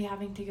of somebody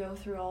having to go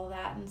through all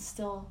that and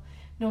still,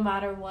 no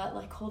matter what,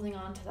 like holding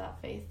on to that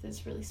faith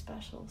is really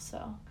special.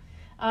 So,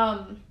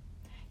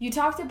 you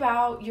talked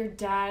about your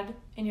dad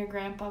and your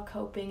grandpa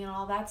coping and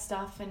all that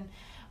stuff and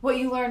what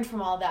you learned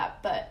from all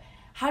that, but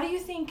how do you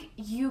think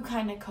you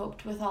kind of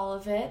coped with all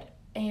of it?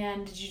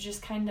 And did you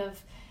just kind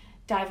of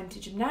dive into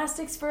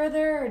gymnastics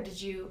further, or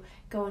did you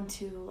go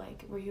into,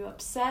 like, were you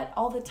upset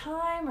all the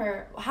time,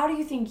 or how do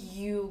you think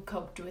you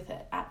coped with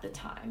it at the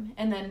time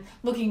and then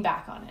looking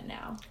back on it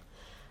now?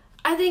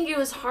 I think it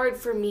was hard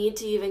for me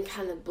to even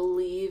kind of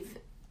believe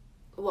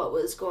what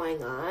was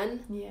going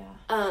on.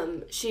 Yeah.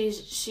 She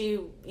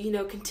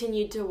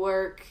continued to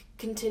work,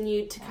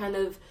 continued to kind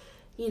of,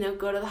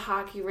 go to the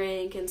hockey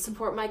rink and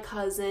support my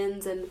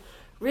cousins, and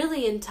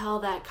really until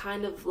that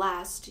kind of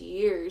last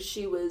year,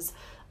 she was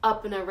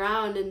up and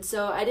around, and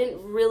so I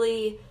didn't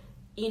really,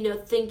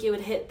 think it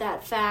would hit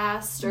that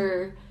fast,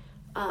 or,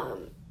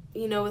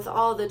 with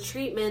all the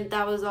treatment,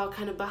 that was all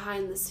kind of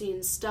behind the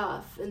scenes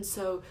stuff, and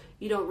so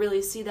you don't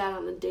really see that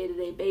on a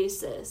day-to-day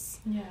basis.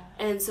 Yeah.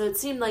 And so it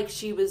seemed like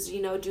she was,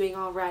 doing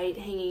all right,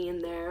 hanging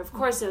in there. Of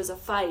course, it was a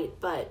fight,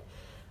 but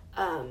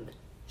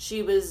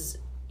she was,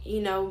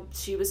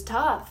 she was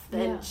tough,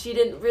 and she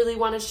didn't really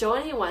want to show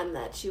anyone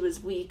that she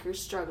was weak or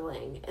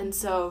struggling, and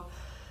so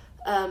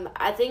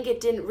I think it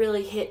didn't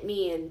really hit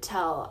me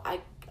until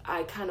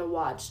I kind of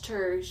watched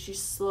her. She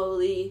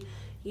slowly,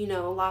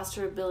 lost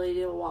her ability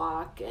to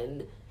walk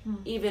and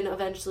even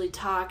eventually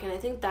talk. And I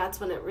think that's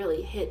when it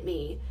really hit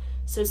me.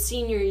 So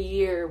senior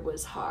year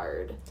was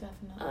hard.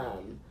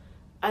 Definitely.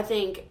 I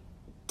think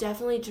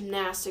definitely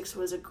gymnastics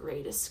was a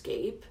great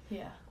escape.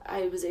 Yeah.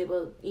 I was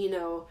able,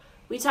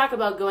 we talk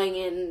about going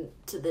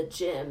into the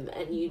gym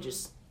and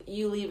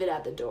you leave it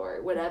at the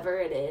door, whatever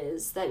it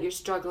is that you're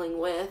struggling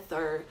with,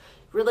 or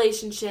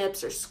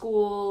relationships or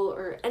school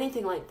or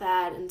anything like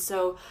that. And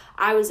so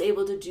I was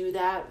able to do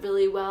that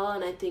really well,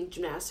 and I think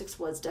gymnastics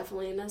was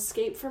definitely an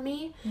escape for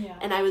me. Yeah.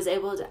 And I was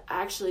able to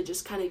actually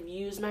just kind of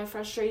use my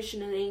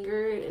frustration and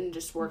anger and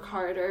just work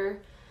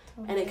harder.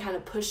 Totally. And it kind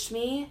of pushed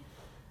me.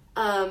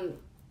 And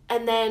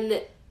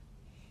then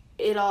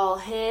it all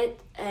hit,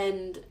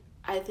 and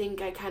I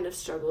think I kind of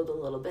struggled a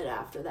little bit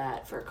after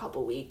that for a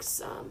couple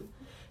weeks,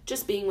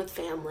 just being with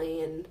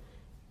family, and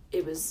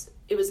it was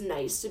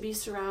nice to be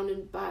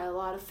surrounded by a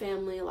lot of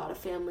family. A lot of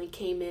family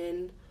came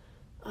in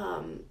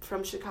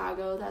from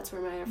Chicago. That's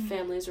where my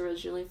family's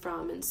originally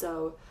from. And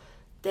so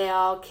they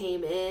all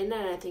came in,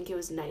 and I think it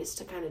was nice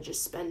to kind of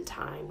just spend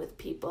time with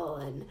people.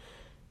 And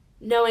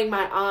knowing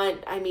my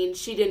aunt, I mean,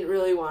 she didn't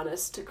really want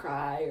us to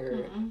cry,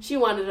 or she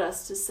wanted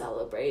us to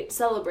celebrate,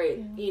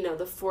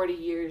 the 40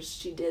 years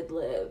she did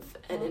live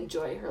and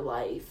enjoy her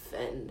life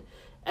and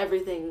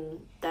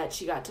everything that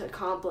she got to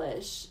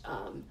accomplish.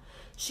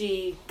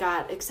 She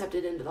got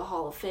accepted into the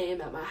Hall of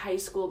Fame at my high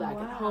school back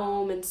at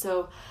home. And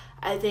so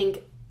I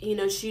think,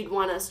 she'd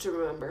want us to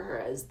remember her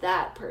as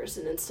that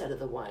person instead of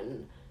the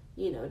one,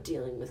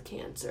 dealing with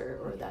cancer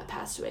or that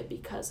passed away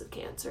because of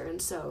cancer.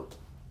 And so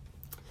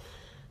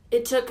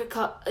it took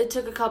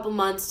a couple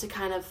months to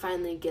kind of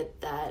finally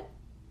get that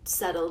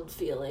settled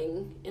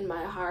feeling in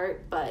my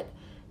heart. But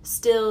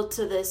still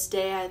to this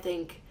day, I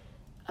think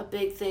a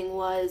big thing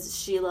was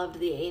she loved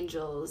the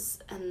angels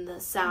and the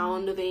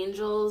sound of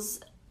angels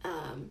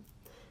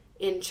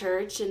in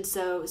church, and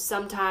so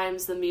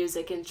sometimes the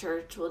music in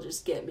church will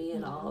just get me,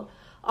 and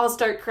I'll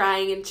start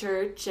crying in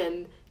church,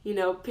 and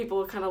people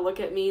will kind of look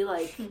at me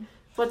like,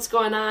 what's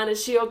going on,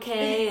 is she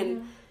okay?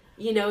 And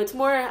it's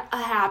more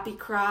a happy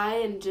cry,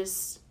 and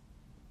just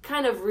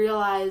kind of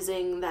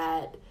realizing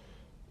that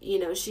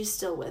she's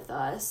still with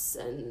us,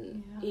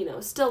 and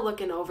still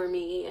looking over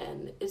me,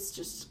 and it's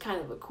just kind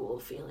of a cool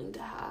feeling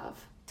to have.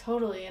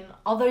 Totally. And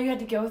although you had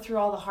to go through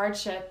all the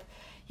hardship,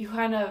 you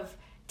kind of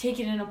take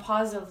it in a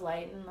positive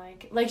light, and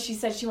like she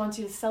said, she wants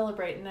you to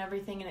celebrate and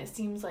everything, and it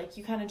seems like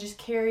you kind of just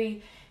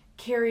carry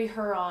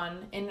her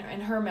on in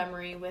her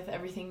memory with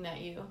everything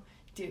that you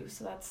do.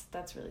 So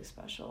that's really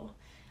special.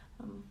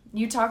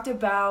 You talked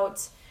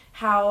about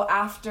how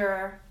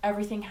after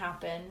everything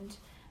happened,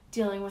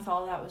 dealing with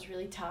all that was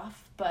really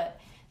tough,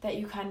 but that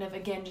you kind of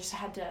again just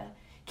had to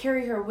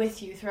carry her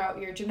with you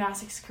throughout your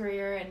gymnastics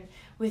career and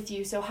with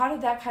you. So how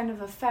did that kind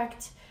of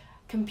affect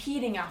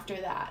competing after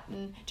that,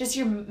 and just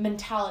your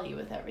mentality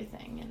with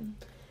everything? And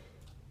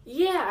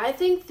I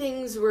think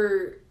things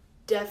were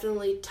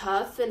definitely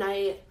tough, and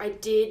I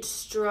did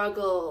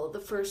struggle the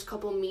first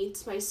couple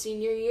meets my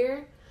senior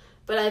year,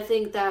 but I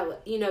think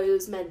that it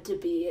was meant to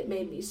be. It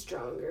made me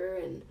stronger,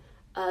 and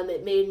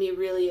it made me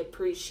really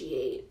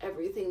appreciate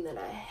everything that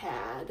I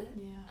had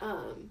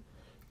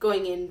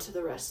going into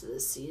the rest of the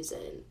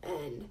season.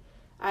 And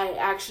I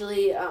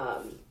actually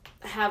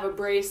have a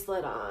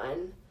bracelet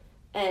on,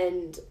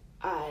 and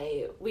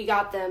we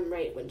got them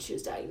right when she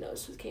was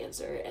diagnosed with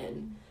cancer,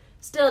 and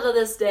still to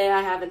this day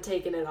I haven't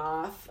taken it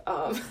off.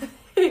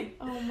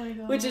 Oh my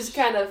gosh. Which is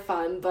kind of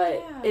fun,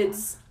 but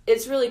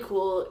it's really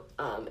cool,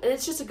 and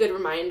it's just a good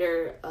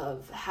reminder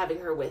of having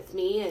her with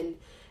me, and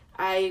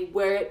I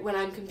wear it when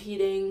I'm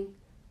competing.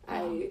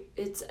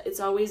 It's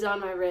always on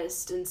my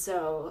wrist, and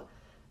so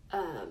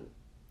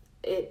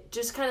it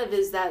just kind of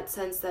is that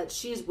sense that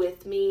she's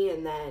with me,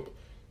 and that,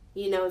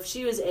 you know, if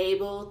she was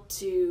able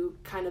to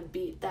kind of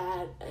beat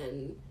that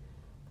and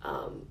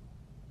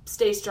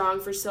stay strong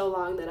for so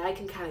long, that I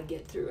can kind of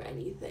get through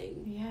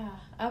anything. Yeah,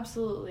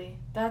 absolutely.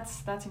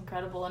 That's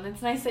incredible. And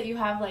it's nice that you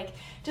have, like,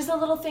 just a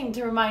little thing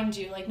to remind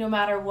you, like, no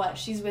matter what,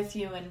 she's with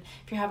you, and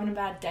if you're having a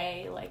bad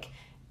day, like,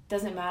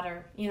 doesn't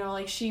matter. You know,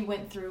 like, she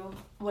went through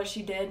what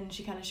she did, and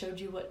she kind of showed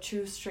you what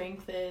true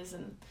strength is,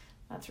 and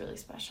that's really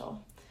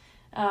special.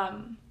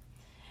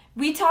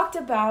 We talked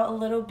about a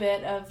little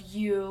bit of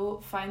you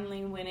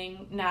finally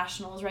winning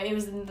nationals, right? It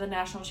was in the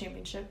national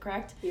championship,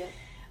 correct? Yeah.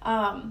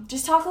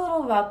 Just talk a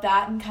little about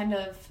that and kind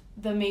of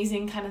the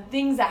amazing kind of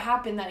things that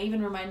happened that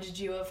even reminded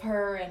you of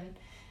her and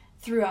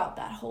throughout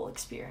that whole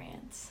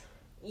experience.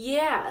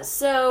 Yeah,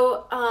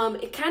 so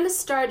it kind of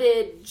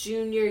started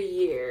junior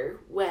year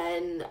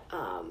when,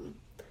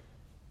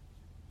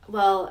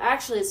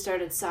 actually it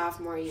started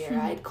sophomore year.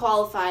 I'd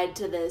qualified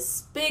to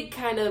this big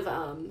kind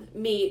of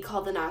meet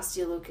called the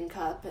Nastia Lukin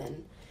Cup,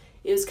 and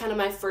it was kind of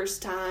my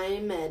first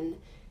time, and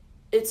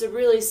it's a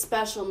really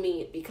special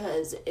meet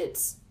because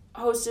it's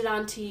hosted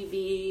on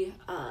TV.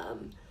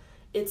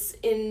 It's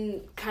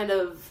in kind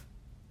of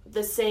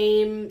the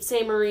same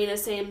arena,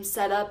 same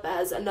setup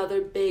as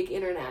another big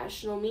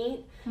international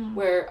meet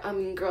where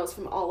girls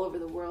from all over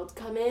the world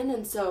come in,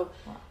 and so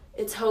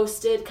it's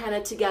hosted kind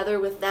of together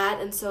with that,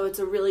 and so it's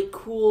a really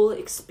cool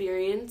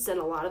experience and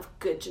a lot of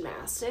good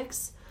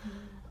gymnastics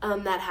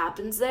that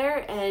happens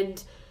there.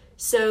 And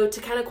so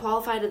to kind of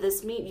qualify to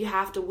this meet, you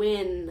have to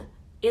win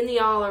in the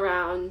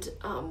all-around,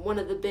 one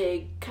of the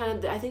big, kind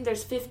of, I think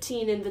there's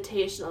 15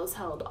 invitationals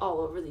held all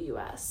over the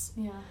U.S.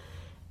 Yeah.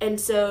 And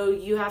so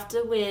you have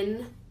to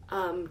win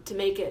to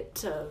make it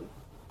to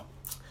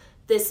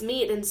this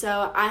meet. And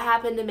so I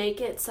happened to make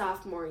it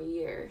sophomore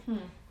year.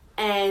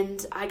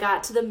 And I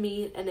got to the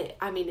meet, and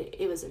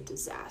it was a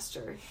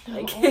disaster.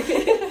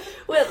 It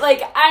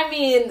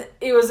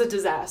was a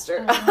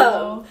disaster.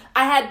 Oh.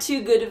 I had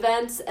 2 good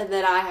events, and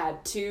then I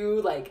had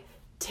 2,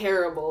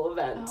 terrible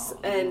events.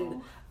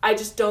 And I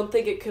just don't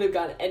think it could have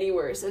gone any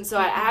worse. And so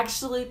I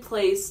actually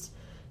placed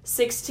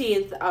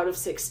 16th out of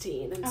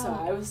 16. And so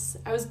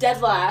I was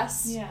dead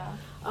last. Yeah.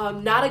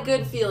 Not a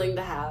good feeling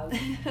to have.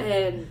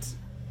 And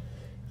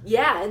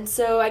yeah, and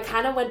so I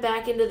kind of went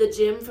back into the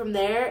gym from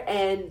there,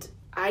 and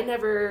I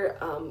never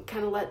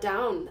kind of let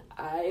down.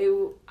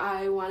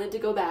 I wanted to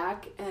go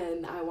back,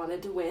 and I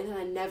wanted to win, and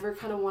I never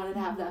kind of wanted to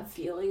have that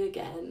feeling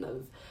again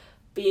of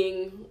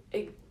being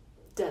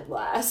dead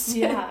last.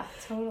 Yeah,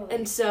 totally.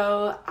 And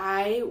so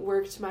I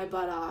worked my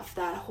butt off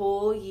that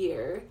whole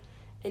year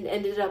and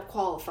ended up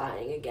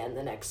qualifying again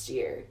the next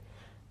year.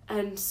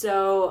 And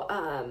so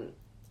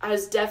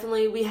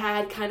we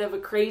had kind of a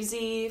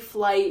crazy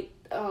flight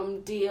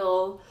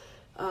deal.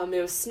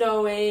 It was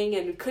snowing,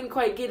 and we couldn't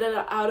quite get it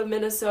out of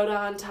Minnesota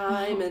on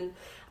time, and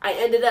I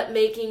ended up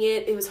making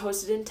it. It was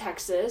hosted in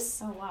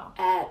Texas. Oh, wow.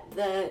 At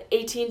the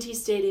AT&T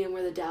Stadium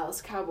where the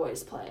Dallas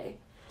Cowboys play.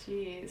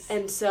 Jeez.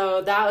 And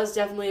so that was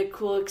definitely a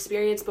cool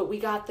experience, but we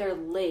got there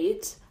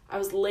late. I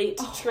was late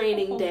to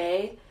training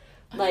day.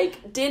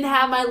 Didn't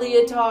have my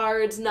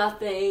leotards,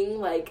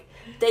 nothing.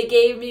 They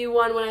gave me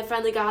one when I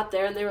finally got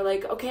there, and they were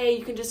like, okay,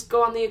 you can just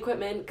go on the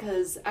equipment,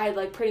 because I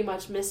had, pretty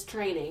much missed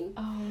training.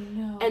 Oh,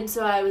 no. And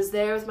so I was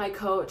there with my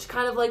coach,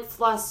 kind of,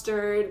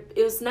 flustered.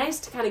 It was nice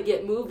to kind of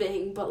get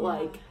moving, but,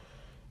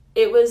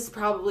 it was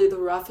probably the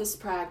roughest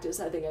practice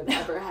I think I've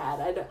ever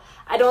had.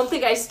 I don't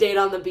think I stayed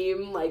on the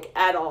beam,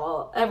 at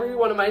all. Every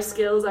one of my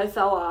skills I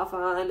fell off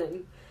on,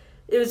 and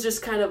it was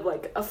just kind of,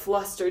 a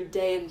flustered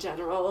day in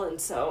general. And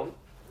so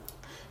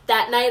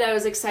that night I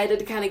was excited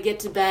to kind of get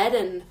to bed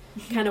and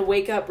kind of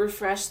wake up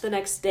refreshed the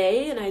next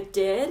day, and I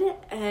did.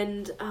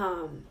 And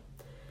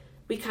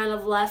we kind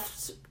of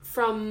left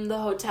from the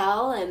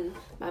hotel, and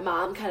my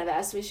mom kind of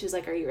asked me, she was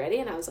like, are you ready?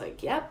 And I was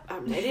like, yep,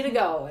 I'm ready to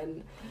go.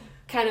 And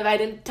I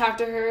didn't talk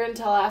to her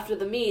until after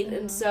the meet.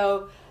 And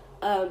so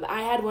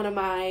I had one of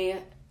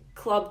my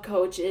club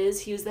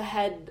coaches. He was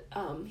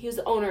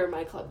the owner of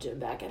my club gym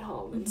back at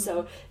home. And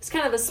so it's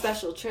kind of a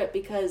special trip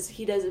because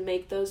he doesn't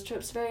make those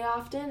trips very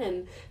often.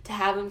 And to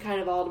have him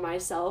kind of all to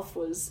myself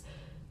was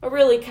a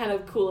really kind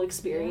of cool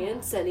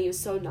experience. And he was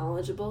so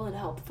knowledgeable and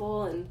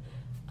helpful, and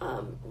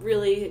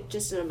really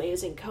just an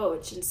amazing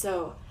coach. And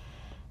so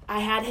I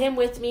had him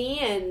with me,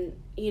 and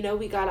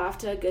we got off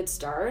to a good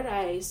start.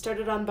 I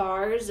started on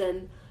bars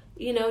and,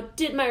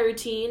 did my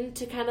routine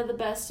to kind of the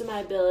best of my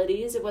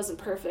abilities. It wasn't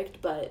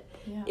perfect, but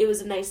it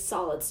was a nice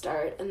solid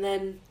start. And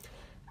then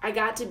I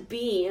got to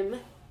beam,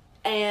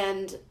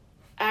 and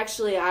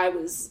actually I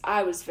was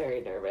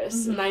very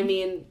nervous.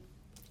 And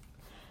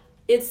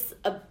it's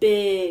a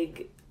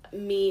big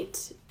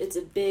meet. It's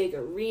a big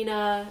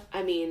arena.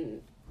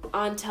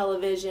 on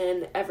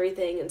television,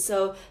 everything. And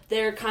so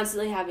they're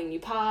constantly having you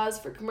pause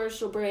for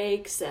commercial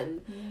breaks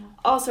and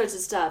all sorts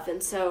of stuff.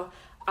 And so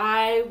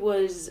I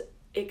was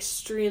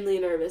extremely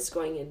nervous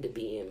going into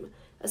Beam,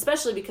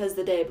 especially because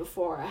the day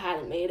before I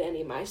hadn't made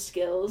any of my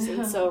skills.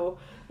 And so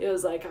it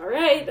was like, all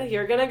right,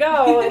 you're going to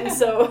go. And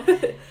so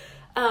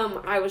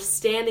I was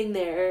standing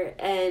there,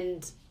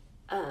 and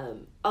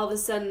all of a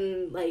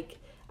sudden, like,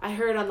 I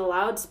heard on the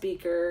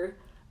loudspeaker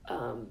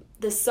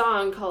this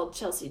song called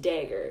Chelsea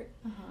Dagger.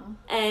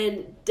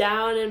 And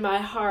down in my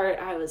heart,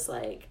 I was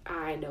like,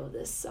 I know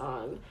this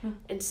song.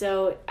 And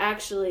so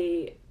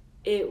actually,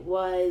 it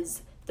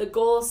was the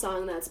goal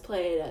song that's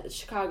played at the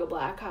Chicago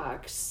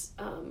Blackhawks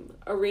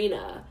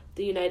arena,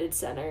 the United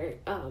Center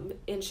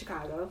in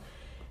Chicago.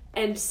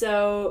 And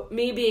so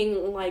me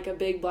being like a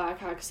big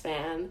Blackhawks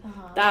fan,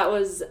 that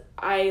was,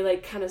 I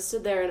like kind of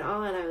stood there in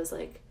awe, and I was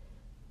like,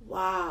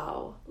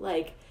 wow.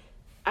 Like,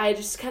 I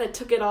just kind of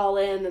took it all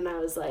in, and I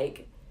was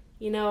like,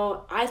 you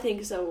know, I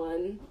think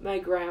my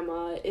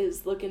grandma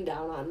is looking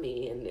down on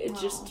me, and it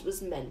just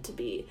was meant to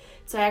be.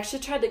 So I actually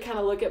tried to kind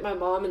of look at my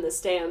mom in the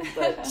stands,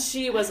 but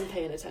she wasn't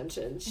paying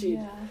attention.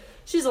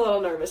 She's a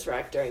little nervous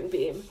wreck during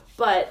Beam.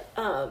 But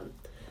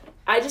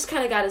I just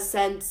kind of got a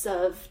sense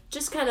of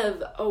just kind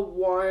of a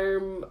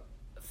warm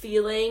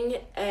feeling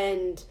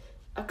and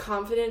a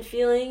confident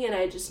feeling, and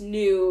I just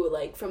knew,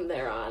 like, from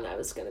there on I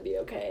was going to be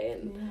okay,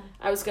 and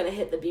I was going to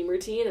hit the Beam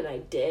routine, and I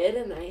did,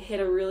 and I hit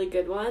a really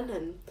good one,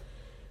 and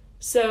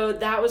so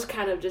that was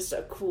kind of just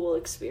a cool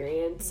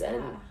experience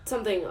and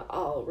something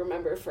I'll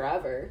remember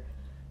forever.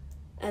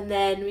 And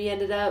then we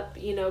ended up,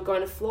 you know,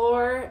 going to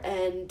floor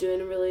and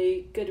doing a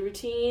really good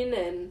routine,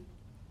 and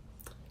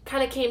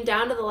kind of came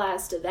down to the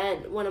last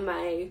event. One of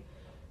my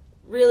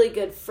really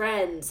good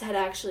friends had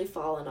actually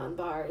fallen on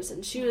bars,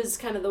 and she was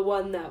kind of the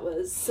one that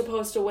was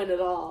supposed to win it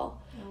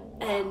all.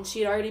 And she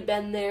had already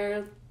been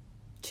there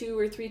 2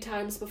 or 3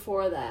 times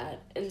before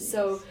that. And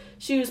so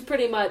she was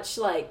pretty much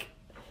like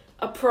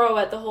a pro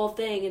at the whole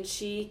thing, and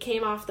she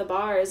came off the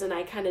bars, and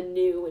I kind of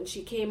knew when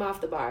she came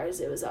off the bars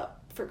it was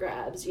up for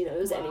grabs, you know, it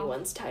was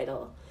anyone's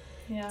title.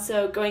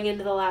 So going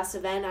into the last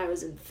event, I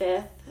was in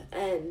 5th,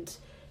 and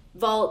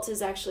vault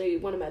is actually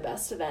one of my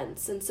best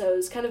events, and so it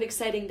was kind of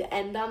exciting to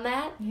end on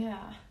that.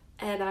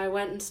 And I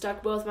went and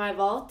stuck both my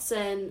vaults,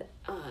 and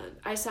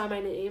I saw my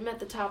name at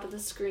the top of the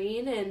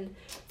screen, and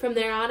from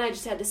there on I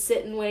just had to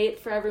sit and wait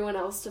for everyone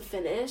else to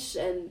finish,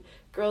 and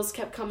girls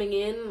kept coming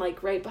in,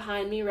 like, right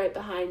behind me,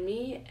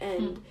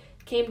 and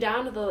came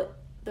down to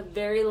the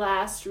very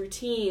last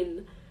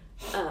routine.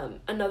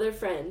 Another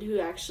friend who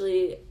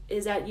actually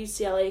is at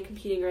UCLA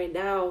competing right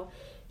now,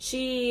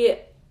 she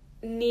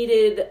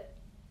needed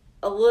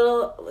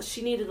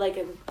like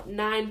a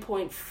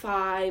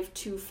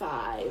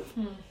 9.525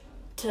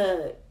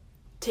 to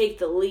take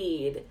the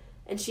lead,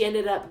 and she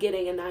ended up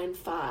getting a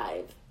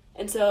 9.5.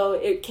 And so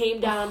it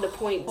came down to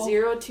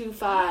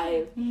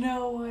 .025.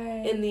 No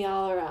way. In the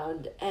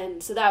all-around.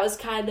 And so that was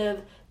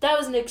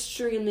an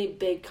extremely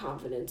big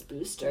confidence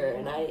booster.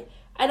 And I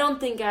don't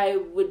think I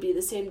would be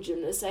the same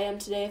gymnast I am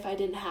today if I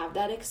didn't have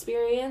that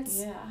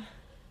experience.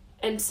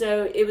 And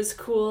so it was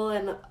cool,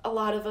 and a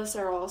lot of us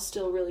are all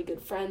still really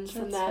good friends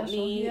from that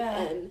meet.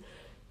 And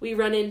we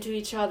run into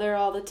each other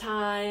all the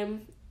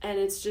time. And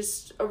it's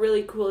just a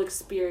really cool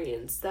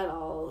experience that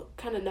I'll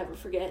kind of never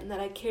forget, and that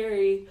I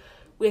carry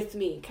with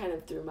me kind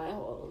of through my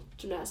whole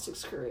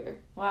gymnastics career.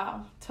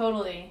 Wow,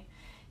 totally.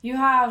 You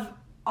have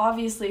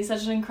obviously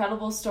such an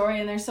incredible story,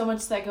 and there's so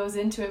much that goes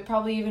into it,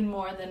 probably even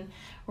more than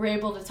we're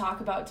able to talk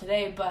about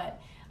today,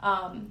 but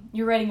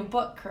you're writing a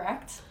book,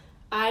 correct?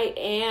 I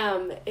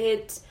am.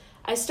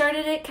 I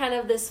started it kind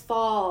of this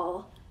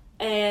fall,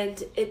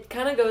 and it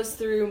kind of goes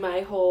through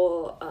my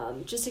whole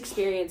just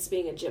experience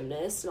being a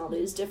gymnast and all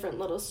these different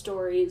little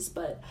stories,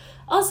 but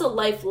also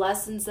life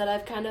lessons that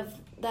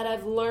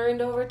I've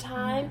learned over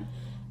time.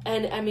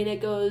 And I mean,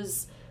 it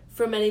goes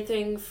from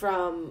anything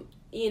from,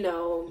 you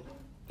know,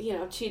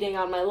 cheating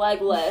on my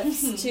leg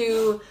lifts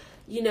to,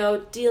 you know,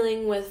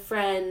 dealing with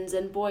friends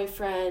and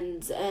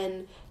boyfriends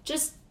and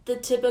just the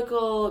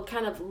typical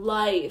kind of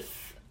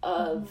life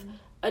of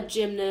a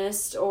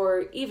gymnast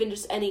or even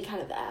just any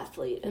kind of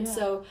athlete. And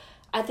so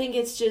I think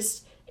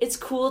it's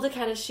cool to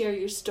kind of share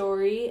your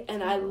story,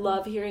 and I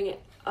love hearing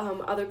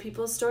other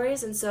people's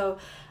stories. And so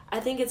I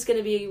think it's going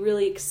to be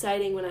really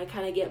exciting when I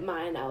kind of get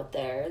mine out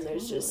there. And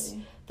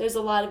there's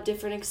a lot of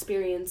different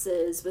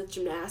experiences with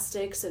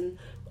gymnastics, and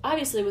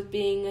obviously with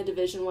being a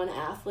Division I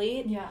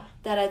athlete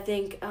that I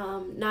think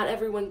not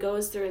everyone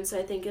goes through. And so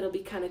I think it'll be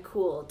kind of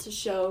cool to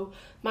show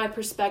my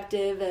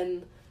perspective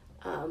and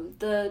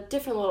the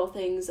different little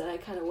things that I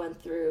kind of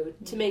went through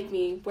to make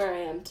me where I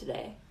am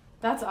today.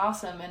 That's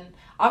awesome. And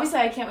obviously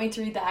I can't wait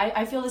to read that.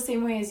 I feel the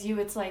same way as you.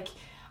 It's like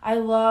I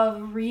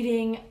love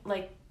reading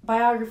like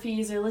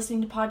biographies or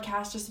listening to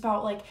podcasts just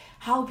about like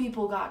how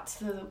people got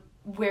to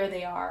where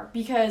they are,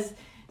 because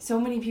so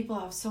many people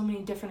have so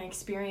many different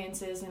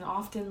experiences, and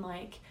often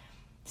like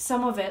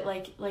some of it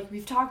like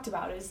we've talked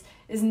about is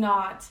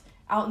not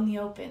out in the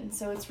open.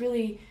 So it's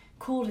really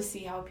cool to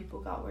see how people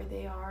got where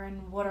they are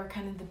and what are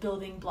kind of the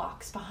building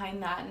blocks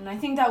behind that. And I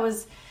think that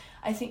was,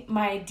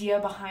 my idea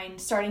behind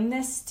starting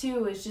this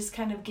too is just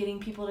kind of getting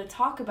people to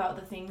talk about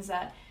the things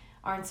that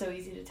aren't so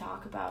easy to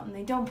talk about and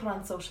they don't put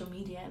on social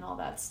media and all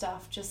that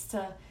stuff, just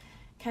to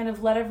kind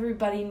of let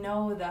everybody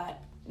know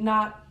that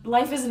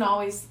life isn't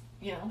always,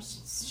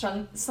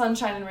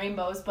 sunshine and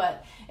rainbows,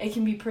 but it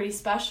can be pretty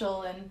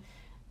special and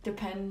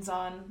depends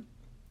on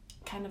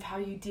kind of how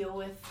you deal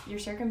with your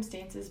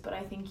circumstances. But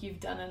I think you've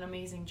done an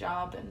amazing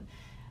job, and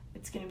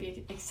it's going to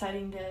be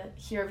exciting to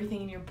hear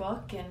everything in your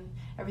book, and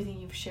everything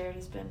you've shared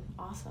has been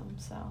awesome.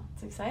 So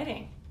it's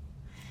exciting.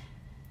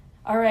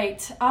 All right.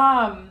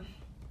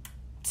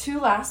 2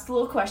 last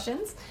little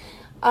questions.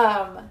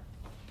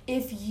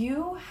 If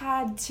you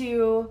had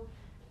to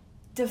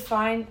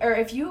define, or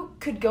if you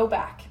could go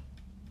back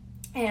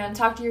and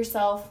talk to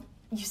yourself,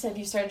 you said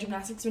you started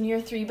gymnastics when you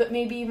were 3, but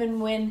maybe even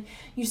when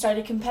you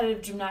started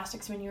competitive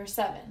gymnastics when you were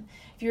 7.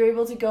 If you were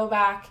able to go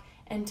back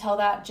and tell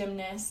that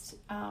gymnast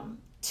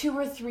 2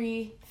 or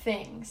 3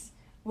 things,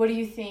 what do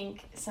you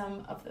think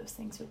some of those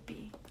things would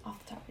be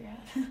off the top of your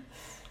head?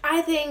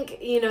 I think,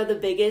 the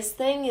biggest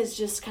thing is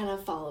just kind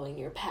of following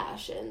your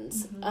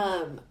passions.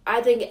 Mm-hmm.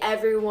 I think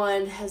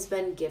everyone has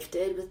been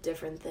gifted with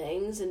different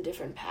things and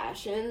different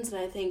passions,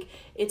 and I think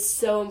it's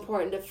so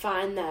important to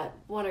find that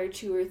 1 or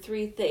 2 or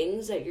 3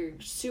 things that you're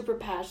super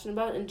passionate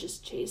about and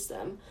just chase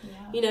them.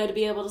 Yeah. To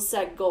be able to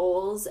set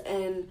goals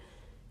and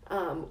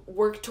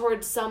work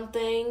towards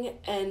something,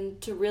 and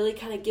to really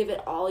kind of give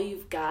it all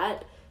you've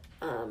got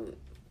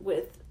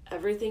with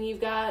everything you've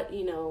got,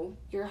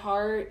 your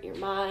heart, your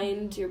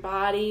mind, your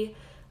body.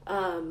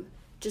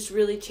 Just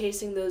really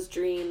chasing those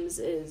dreams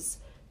is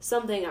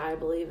something I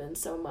believe in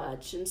so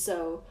much. And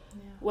so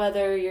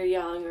whether you're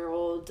young or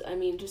old,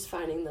 just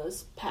finding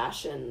those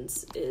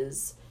passions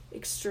is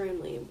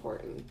extremely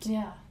important.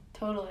 Yeah,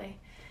 totally.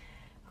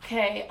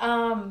 Okay,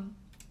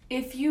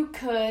 if you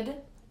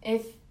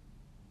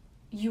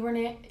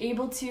weren't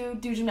able to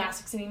do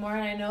gymnastics anymore,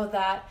 and I know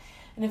that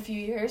in a few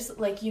years, that's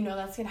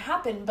going to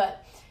happen,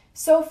 but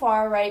so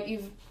far, right,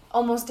 you've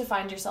almost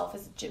defined yourself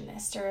as a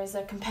gymnast or as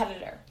a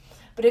competitor.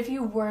 But if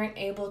you weren't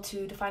able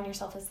to define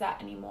yourself as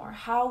that anymore,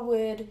 how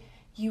would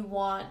you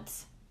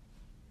want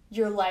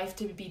your life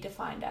to be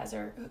defined as,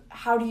 or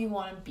how do you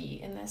want to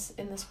be in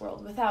this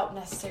world without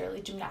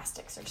necessarily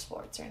gymnastics or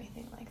sports or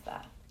anything like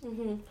that?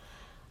 Mm-hmm.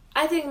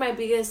 I think my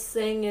biggest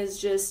thing is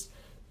just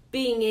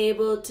being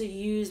able to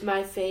use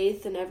my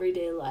faith in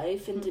everyday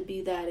life and to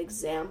be that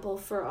example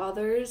for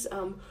others,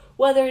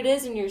 whether it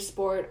is in your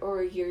sport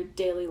or your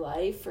daily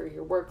life or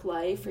your work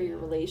life or your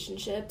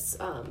relationships.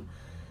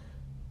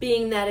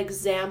 Being that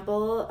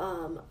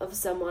example of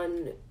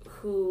someone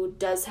who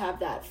does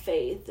have that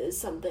faith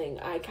is something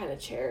I kind of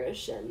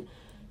cherish, and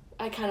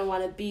I kind of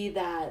want to be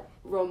that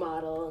role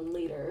model and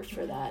leader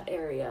for that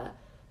area.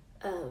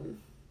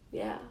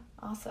 Yeah.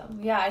 Awesome.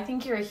 Yeah, I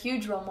think you're a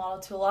huge role model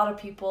to a lot of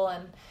people,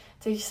 and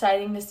it's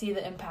exciting to see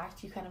the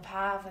impact you kind of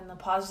have and the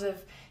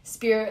positive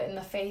spirit and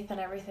the faith and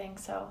everything.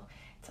 So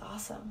it's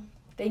awesome.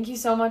 Thank you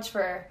so much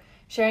for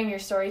sharing your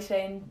story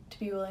today and to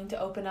be willing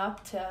to open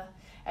up to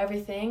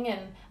everything.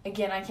 And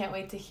again, I can't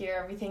wait to hear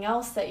everything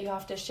else that you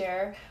have to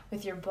share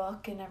with your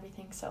book and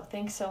everything. So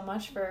thanks so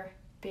much for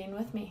being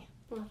with me.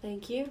 Well,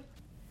 thank you.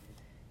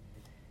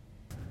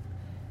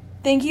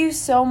 Thank you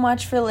so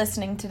much for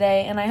listening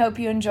today, and I hope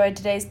you enjoyed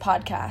today's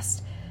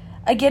podcast.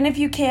 Again, if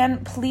you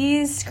can,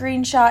 please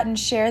screenshot and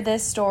share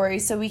this story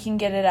so we can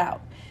get it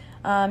out.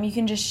 You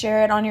can just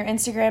share it on your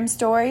Instagram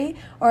story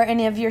or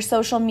any of your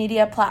social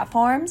media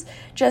platforms.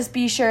 Just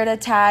be sure to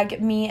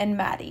tag me and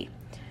Maddie.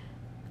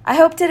 I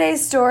hope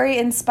today's story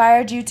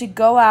inspired you to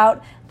go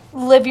out,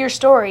 live your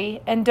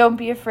story, and don't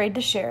be afraid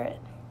to share it.